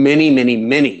many, many,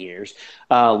 many years.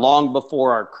 Long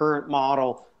before our current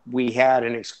model, we had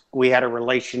a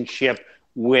relationship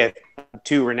with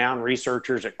two renowned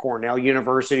researchers at Cornell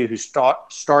University who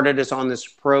started us on this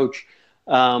approach.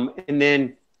 And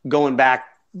then going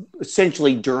back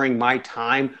essentially during my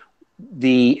time,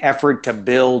 the effort to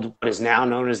build what is now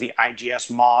known as the IGS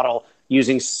model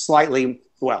using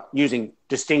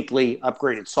distinctly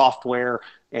upgraded software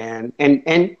and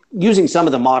using some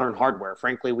of the modern hardware.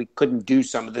 Frankly, we couldn't do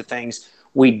some of the things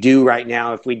we do right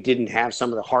now if we didn't have some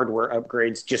of the hardware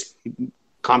upgrades. Just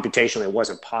computationally, it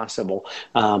wasn't possible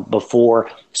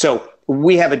before. So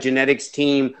we have a genetics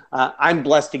team. I'm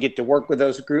blessed to get to work with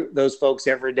those folks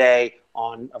every day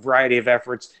on a variety of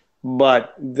efforts,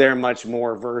 but they're much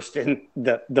more versed in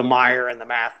the mire and the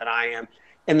math than I am.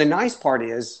 And the nice part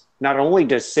is, not only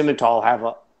does Simmental have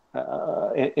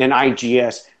an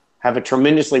IGS, have a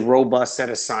tremendously robust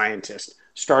set of scientists,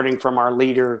 starting from our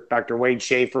leader, Dr. Wade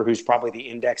Schaefer, who's probably the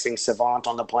indexing savant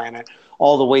on the planet,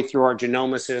 all the way through our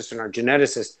genomicists and our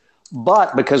geneticists.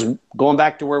 But because going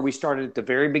back to where we started at the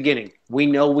very beginning, we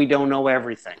know we don't know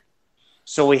everything.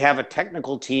 So we have a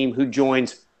technical team who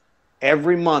joins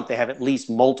every month. They have at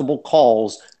least multiple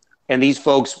calls. And these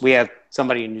folks, we have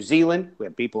somebody in New Zealand, we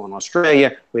have people in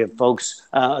Australia, we have folks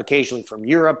occasionally from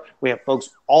Europe, we have folks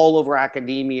all over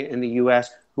academia in the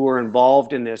US who are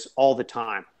involved in this all the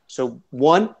time. So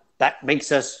one, that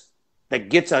gets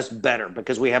us better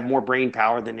because we have more brain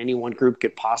power than any one group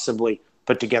could possibly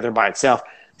put together by itself.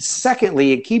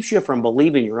 Secondly, it keeps you from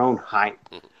believing your own hype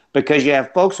because you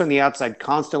have folks on the outside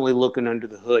constantly looking under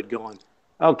the hood going,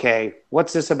 okay,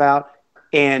 what's this about?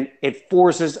 And it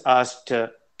forces us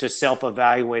to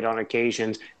self-evaluate on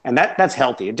occasions. And that's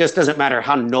healthy. It just doesn't matter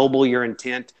how noble your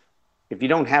intent. If you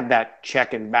don't have that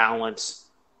check and balance,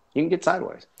 you can get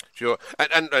sideways. Sure.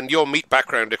 And your meat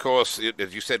background, of course,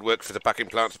 as you said, worked for the packing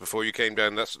plants before you came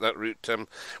down that route,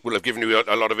 will have given you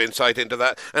a lot of insight into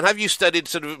that. And have you studied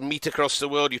sort of meat across the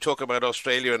world? You talk about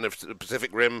Australia and the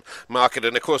Pacific Rim market,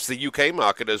 and of course the UK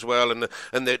market as well, and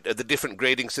the different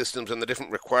grading systems and the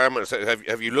different requirements.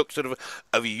 Have you looked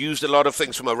have you used a lot of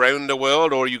things from around the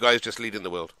world, or are you guys just leading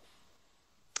the world?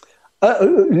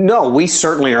 No, we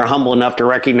certainly are humble enough to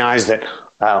recognize that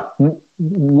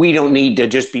we don't need to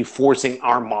just be forcing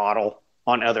our model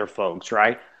on other folks,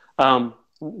 right?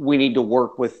 We need to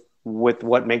work with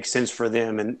what makes sense for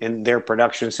them and their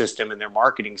production system and their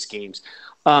marketing schemes.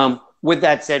 With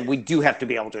that said, we do have to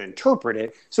be able to interpret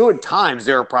it. So at times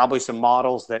there are probably some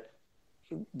models that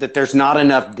there's not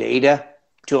enough data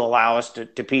to allow us to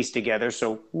piece together.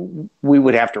 So we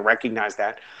would have to recognize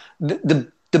that.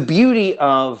 The beauty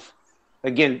of,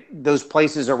 again, those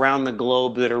places around the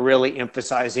globe that are really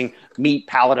emphasizing meat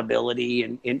palatability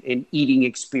and eating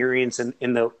experience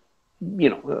in the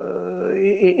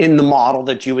model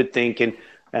that you would think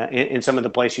in some of the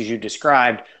places you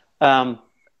described,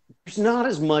 there's not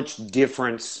as much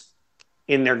difference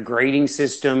in their grading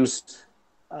systems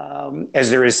as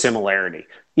there is similarity.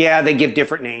 Yeah, they give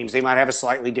different names. They might have a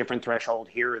slightly different threshold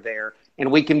here or there, and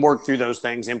we can work through those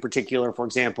things. In particular, for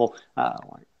example,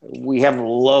 we have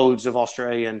loads of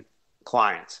Australian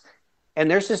clients,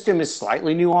 and their system is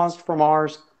slightly nuanced from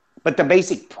ours, but the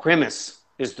basic premise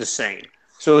is the same.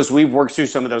 So as we've worked through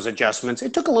some of those adjustments,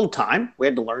 it took a little time. We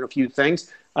had to learn a few things,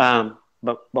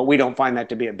 but we don't find that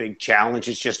to be a big challenge.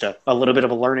 It's just a little bit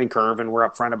of a learning curve, and we're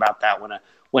upfront about that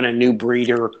when a new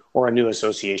breeder or a new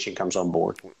association comes on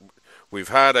board. We've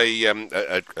had an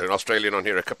Australian on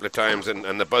here a couple of times,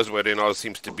 and the buzzword in Oz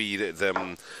seems to be the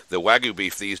Wagyu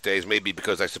beef these days, maybe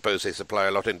because I suppose they supply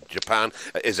a lot in Japan.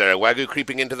 Is there a Wagyu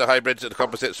creeping into the hybrids and the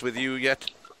composites with you yet?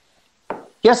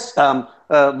 Yes,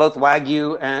 both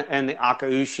Wagyu and the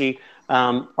Akaushi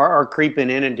are creeping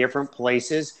in different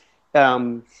places.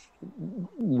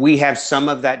 We have some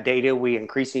of that data. We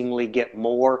increasingly get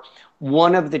more.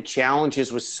 One of the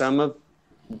challenges with some of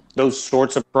those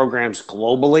sorts of programs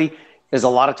globally is a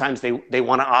lot of times they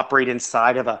want to operate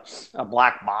inside of a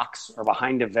black box or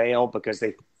behind a veil because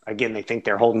they think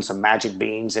they're holding some magic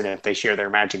beans, and if they share their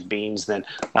magic beans, then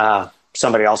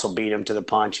somebody else will beat them to the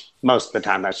punch. Most of the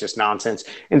time, that's just nonsense.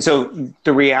 And so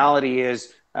the reality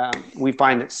is we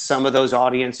find that some of those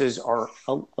audiences are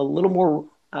a little more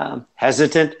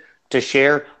hesitant to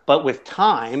share. But with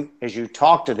time, as you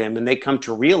talk to them and they come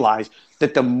to realize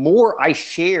that the more I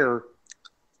share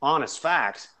honest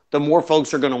facts, the more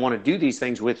folks are going to want to do these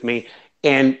things with me.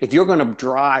 And if you're going to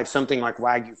drive something like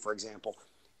Wagyu, for example,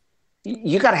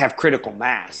 you got to have critical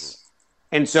mass.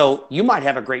 And so you might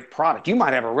have a great product. You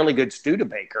might have a really good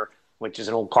Studebaker, which is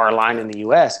an old car line in the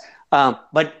U.S.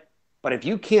 But if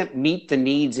you can't meet the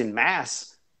needs in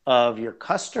mass of your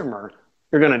customer,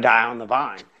 you're going to die on the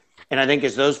vine. And I think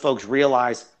as those folks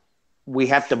realize we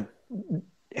have to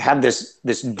have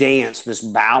this dance, this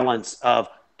balance of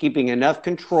keeping enough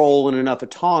control and enough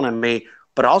autonomy,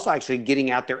 but also actually getting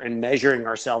out there and measuring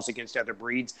ourselves against other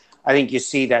breeds. I think you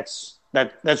see that's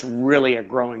really a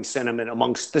growing sentiment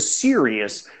amongst the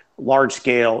serious,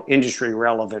 large-scale,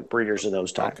 industry-relevant breeders of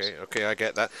those types. Okay, I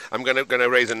get that. I'm going to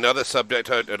raise another subject,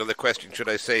 another question, should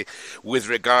I say, with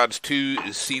regards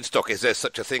to seed stock. Is there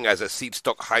such a thing as a seed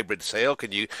stock hybrid sale?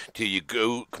 Can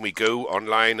we go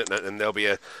online and there'll be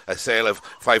a sale of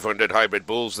 500 hybrid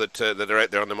bulls that are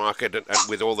out there on the market and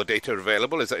with all the data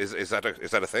available? Is that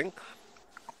a thing?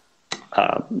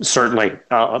 Certainly,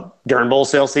 during bull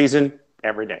sale season,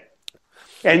 every day,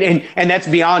 and that's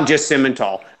beyond just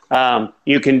Simmental.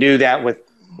 You can do that with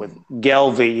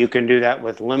Gelbvieh. You can do that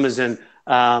with Limousin,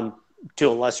 to a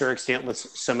lesser extent with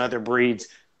some other breeds.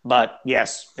 But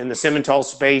yes, in the Simmental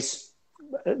space,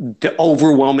 the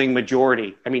overwhelming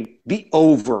majority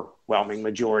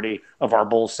of our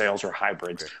bull sales are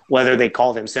hybrids. Okay. Whether they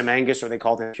call them Sim Angus or they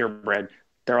call them purebred,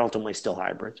 they're ultimately still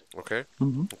hybrids. Okay.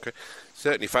 Mm-hmm. Okay.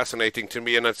 Certainly fascinating to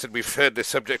me, and I said we've heard this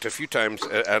subject a few times,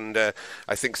 and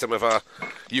I think some of our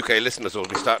UK listeners will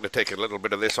be starting to take a little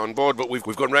bit of this on board. But we've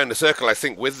gone round the circle, I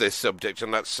think, with this subject,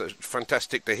 and that's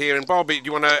fantastic to hear. And Bobby, do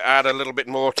you want to add a little bit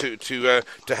more to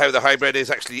how the hybrid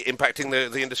is actually impacting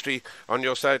the industry on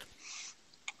your side?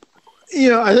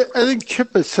 I think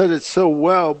Chip has said it so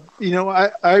well.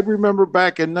 I remember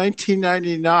back in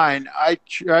 1999, I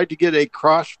tried to get a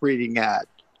crossbreeding ad.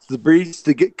 The breeds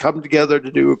to come together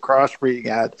to do a crossbreeding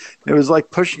ad. It was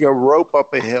like pushing a rope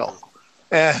up a hill.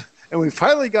 And we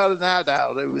finally got an ad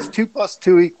out. It was 2 +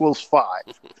 2 =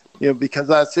 5. Because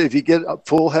that's if you get a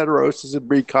full heterosis and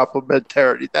breed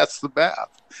complementarity, that's the math.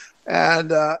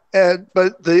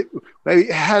 But they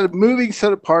had a moving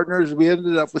set of partners. We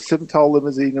ended up with Simmental,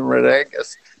 Limousin, and Red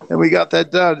Angus, and we got that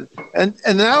done. And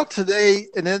now today,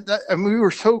 we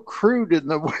were so crude in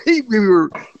the way we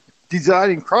were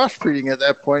designing crossbreeding at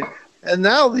that point. And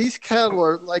now these cattle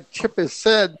are, like Chip has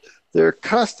said, they're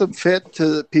custom fit to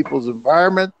the people's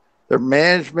environment, their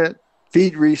management,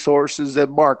 feed resources,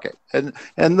 and market. And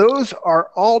those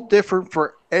are all different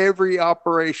for every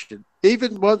operation.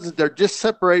 Even ones that they're just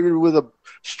separated with a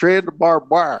strand of barbed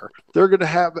wire, they're going to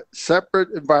have separate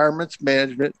environments,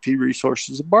 management, feed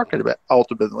resources, and market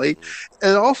ultimately.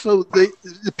 And also, the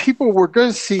people were going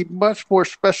to see much more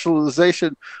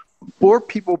specialization, more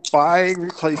people buying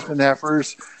replacement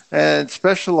heifers and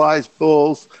specialized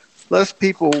bulls, less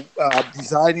people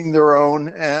designing their own.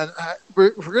 And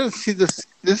we're going to see this.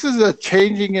 This is a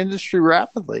changing industry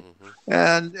rapidly.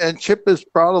 Mm-hmm. And Chip has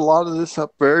brought a lot of this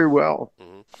up very well. Mm-hmm.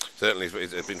 Certainly,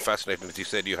 it's been fascinating. As you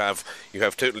said, you have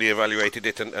totally evaluated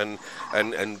it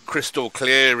and crystal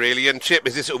clear, really. And Chip,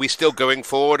 are we still going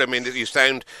forward? I mean, you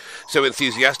sound so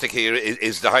enthusiastic here.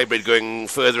 Is the hybrid going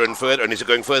further and further, and is it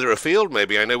going further afield?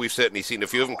 Maybe I know we've certainly seen a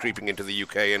few of them creeping into the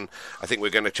UK, and I think we're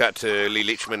going to chat to Lee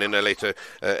Leachman in a later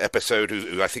episode,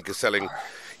 who I think is selling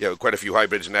quite a few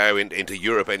hybrids now into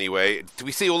Europe anyway. Do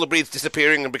we see all the breeds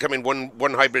disappearing and becoming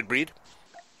one hybrid breed?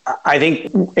 I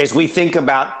think as we think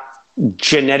about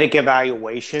genetic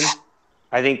evaluation,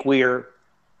 I think we are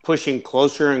pushing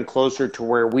closer and closer to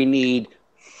where we need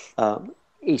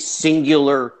a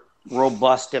singular,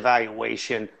 robust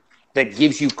evaluation that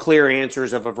gives you clear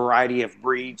answers of a variety of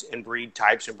breeds and breed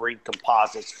types and breed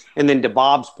composites. And then to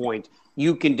Bob's point,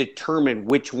 you can determine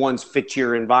which ones fit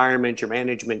your environment, your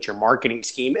management, your marketing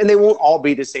scheme, and they won't all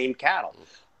be the same cattle.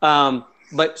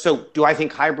 But so do I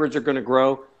think hybrids are going to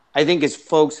grow? I think as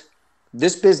folks,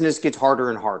 this business gets harder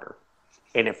and harder.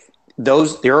 And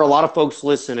there are a lot of folks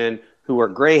listening who are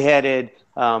gray-headed,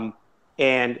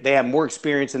 and they have more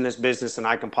experience in this business than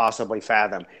I can possibly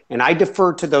fathom. And I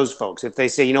defer to those folks. If they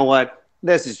say, you know what,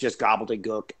 this is just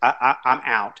gobbledygook, I'm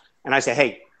out. And I say,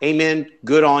 hey, amen,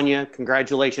 good on you,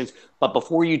 congratulations. But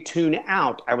before you tune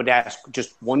out, I would ask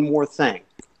just one more thing.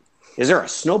 Is there a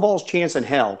snowball's chance in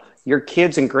hell your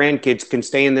kids and grandkids can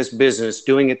stay in this business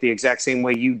doing it the exact same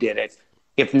way you did it?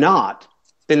 If not,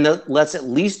 then let's at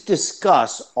least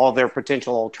discuss all their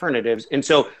potential alternatives. And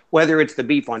so whether it's the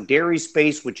beef on dairy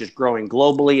space, which is growing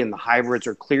globally, and the hybrids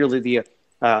are clearly the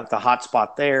hot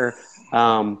spot there,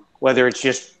 whether it's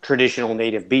just traditional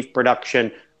native beef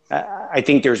production, I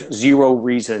think there's zero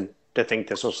reason to think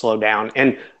this will slow down.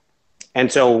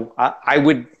 And so I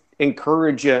would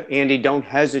encourage you, Andy, don't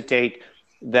hesitate,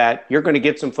 that you're going to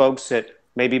get some folks that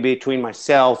maybe between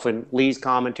myself and Lee's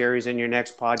commentaries in your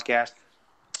next podcast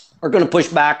are going to push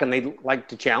back and they like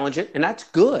to challenge it. And that's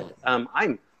good.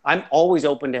 I'm always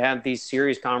open to have these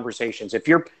serious conversations. If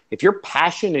your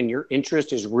passion and your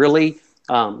interest is really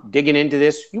digging into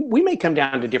this, we may come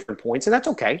down to different points, and that's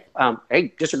okay.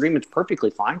 Hey, disagreement's perfectly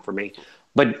fine for me.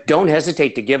 But don't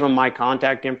hesitate to give them my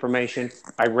contact information.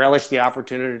 I relish the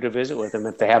opportunity to visit with them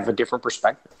if they have a different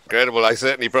perspective. Incredible. I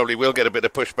certainly probably will get a bit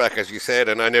of pushback, as you said,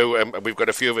 and I know we've got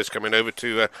a few of us coming over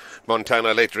to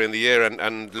Montana later in the year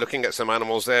and looking at some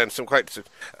animals there, and some quite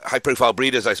high-profile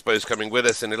breeders, I suppose, coming with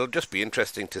us, and it'll just be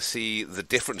interesting to see the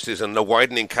differences and the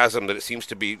widening chasm that it seems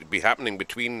to be happening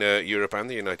between Europe and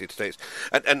the United States.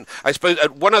 And I suppose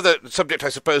one other subject, I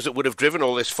suppose, that would have driven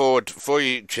all this forward for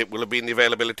you, Chip, will have been the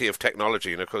availability of technology.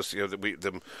 And of course,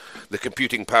 the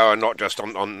computing power, not just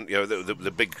on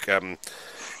the big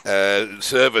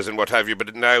servers and what have you,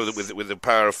 but now with the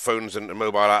power of phones and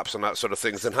mobile apps and that sort of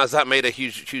things. And has that made a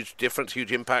huge difference,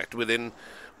 huge impact within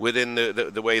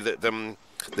the way that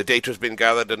the data has been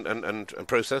gathered and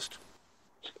processed?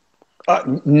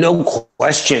 No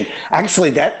question.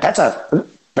 Actually,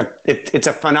 it's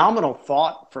a phenomenal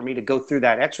thought for me to go through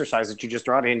that exercise that you just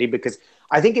brought, Andy, because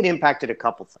I think it impacted a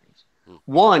couple things.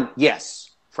 One,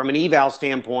 yes, from an eval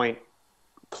standpoint,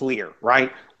 clear,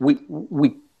 right?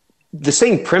 The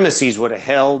same premises would have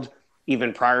held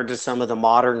even prior to some of the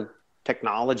modern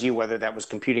technology, whether that was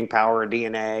computing power or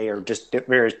DNA or just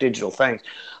various digital things.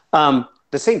 The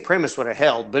same premise would have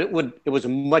held, but it was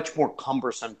much more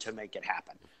cumbersome to make it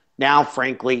happen. Now,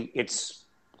 frankly, it's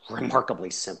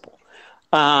remarkably simple.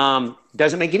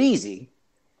 Doesn't make it easy,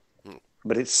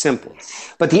 but it's simple.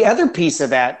 But the other piece of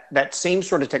that same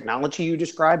sort of technology you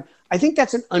described, I think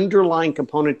that's an underlying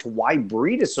component to why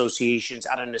breed associations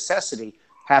out of necessity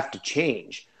have to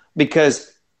change.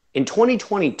 Because in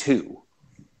 2022,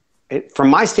 from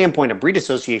my standpoint, a breed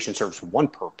association serves one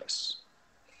purpose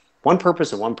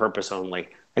and one purpose only,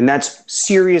 and that's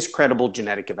serious, credible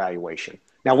genetic evaluation.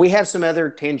 Now, we have some other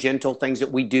tangential things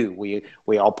that we do.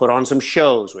 We all put on some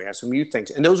shows. We have some youth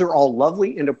things, and those are all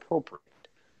lovely and appropriate.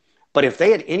 But if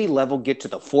they at any level get to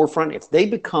the forefront, if they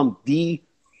become the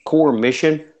core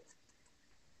mission,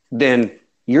 then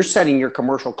you're setting your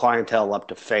commercial clientele up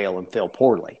to fail and fail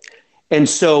poorly. And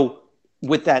so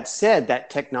with that said, that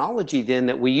technology then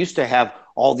that we used to have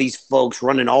all these folks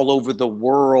running all over the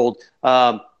world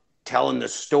telling the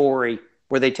story,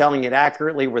 were they telling it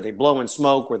accurately? Were they blowing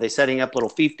smoke? Were they setting up little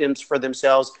fiefdoms for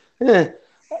themselves?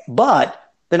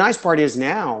 But the nice part is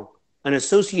now an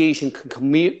association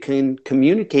can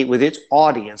communicate with its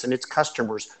audience and its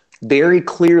customers very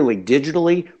clearly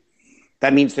digitally.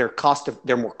 That means they're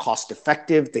more cost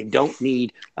effective. They don't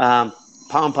need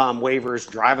pom-pom wavers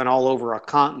driving all over a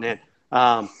continent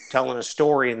telling a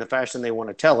story in the fashion they want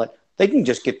to tell it. They can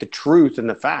just get the truth and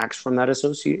the facts from that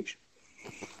association.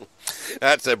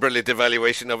 That's a brilliant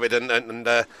evaluation of it, and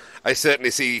I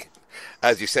certainly see,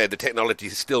 as you said, the technology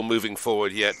is still moving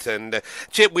forward yet. And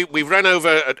Chip, we've run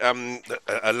over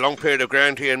a long period of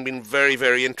ground here and been very,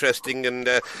 very interesting. And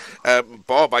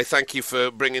Bob, I thank you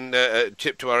for bringing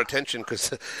Chip to our attention,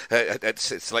 because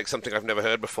it's like something I've never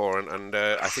heard before, and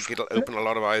I think it'll open a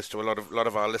lot of eyes to a lot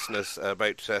of our listeners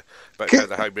about how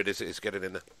the hybrid is getting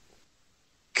in there.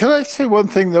 Can I say one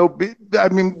thing though? I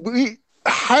mean,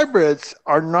 hybrids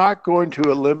are not going to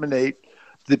eliminate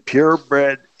the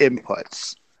purebred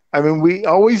inputs. I mean, we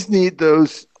always need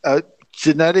those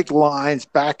genetic lines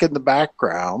back in the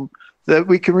background that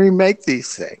we can remake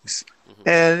these things. Mm-hmm.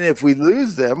 And if we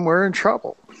lose them, we're in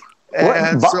trouble.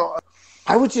 And so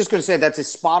I was just going to say that's a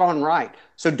spot on right.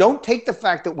 So don't take the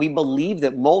fact that we believe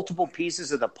that multiple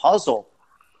pieces of the puzzle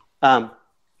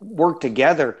work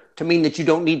together to mean that you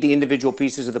don't need the individual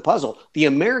pieces of the puzzle. The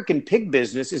American pig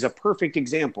business is a perfect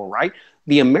example, right?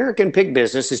 The American pig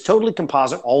business is totally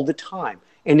composite all the time,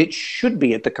 and it should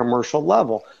be at the commercial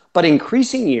level. But in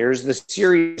increasing years, the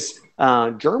serious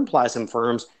germplasm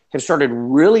firms have started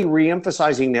really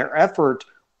reemphasizing their effort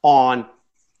on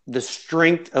the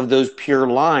strength of those pure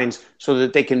lines so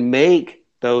that they can make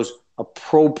those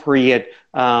appropriate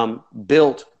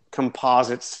built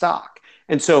composite stock.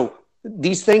 And so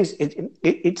these things,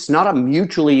 it's not a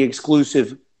mutually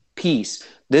exclusive piece.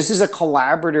 This is a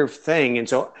collaborative thing. And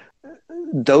so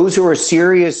those who are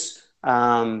serious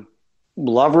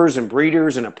lovers and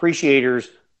breeders and appreciators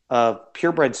of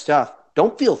purebred stuff,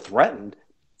 don't feel threatened.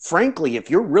 Frankly,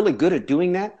 if you're really good at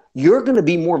doing that, you're going to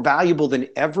be more valuable than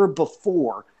ever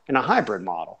before in a hybrid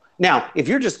model. Now, if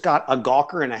you're just got a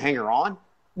gawker and a hanger-on,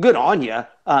 good on you.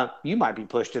 You might be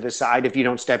pushed to the side if you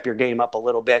don't step your game up a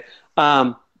little bit.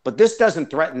 But this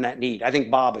doesn't threaten that need. I think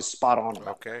Bob is spot on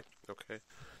about that. Okay.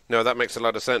 No, that makes a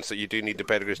lot of sense, that you do need the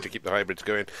pedigrees to keep the hybrids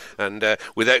going. And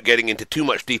without getting into too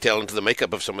much detail into the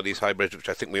makeup of some of these hybrids, which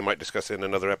I think we might discuss in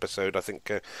another episode, I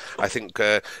think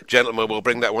gentlemen, will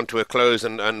bring that one to a close,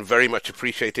 and very much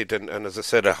appreciated. And as I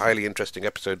said, a highly interesting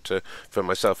episode for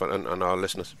myself and our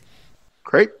listeners.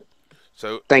 Great.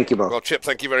 So, thank you both. Well, Chip,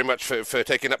 thank you very much for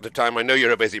taking up the time. I know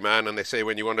you're a busy man, and they say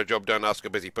when you want a job done, ask a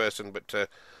busy person. But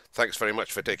thanks very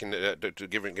much for taking to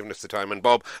giving us the time. And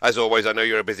Bob, as always, I know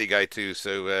you're a busy guy too.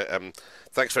 So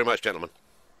thanks very much, gentlemen.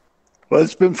 Well,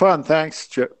 it's been fun. Thanks,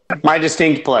 Chip. My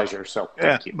distinct pleasure. So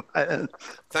thank you.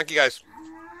 Thank you, guys.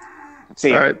 See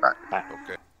you. All right, bye. Bye.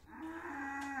 Okay.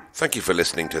 Thank you for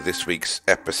listening to this week's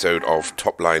episode of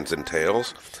Top Lines and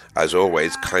Tales. As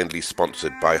always, kindly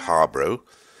sponsored by Harbro.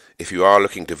 If you are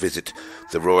looking to visit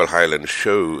the Royal Highland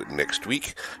Show next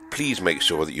week, please make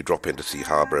sure that you drop in to see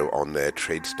Harbro on their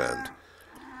trade stand.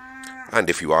 And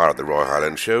if you are at the Royal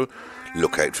Highland Show,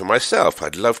 look out for myself.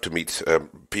 I'd love to meet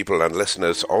people and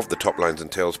listeners of the Top Lines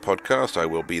and Tales podcast. I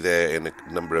will be there in a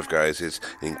number of guises,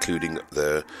 including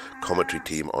the commentary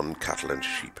team on cattle and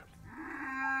sheep.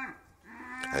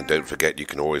 And don't forget, you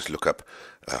can always look up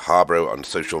Harbro on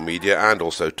social media and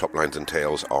also Top Lines and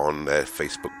Tales on their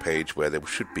Facebook page, where there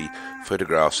should be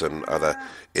photographs and other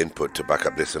input to back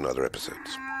up this and other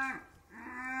episodes.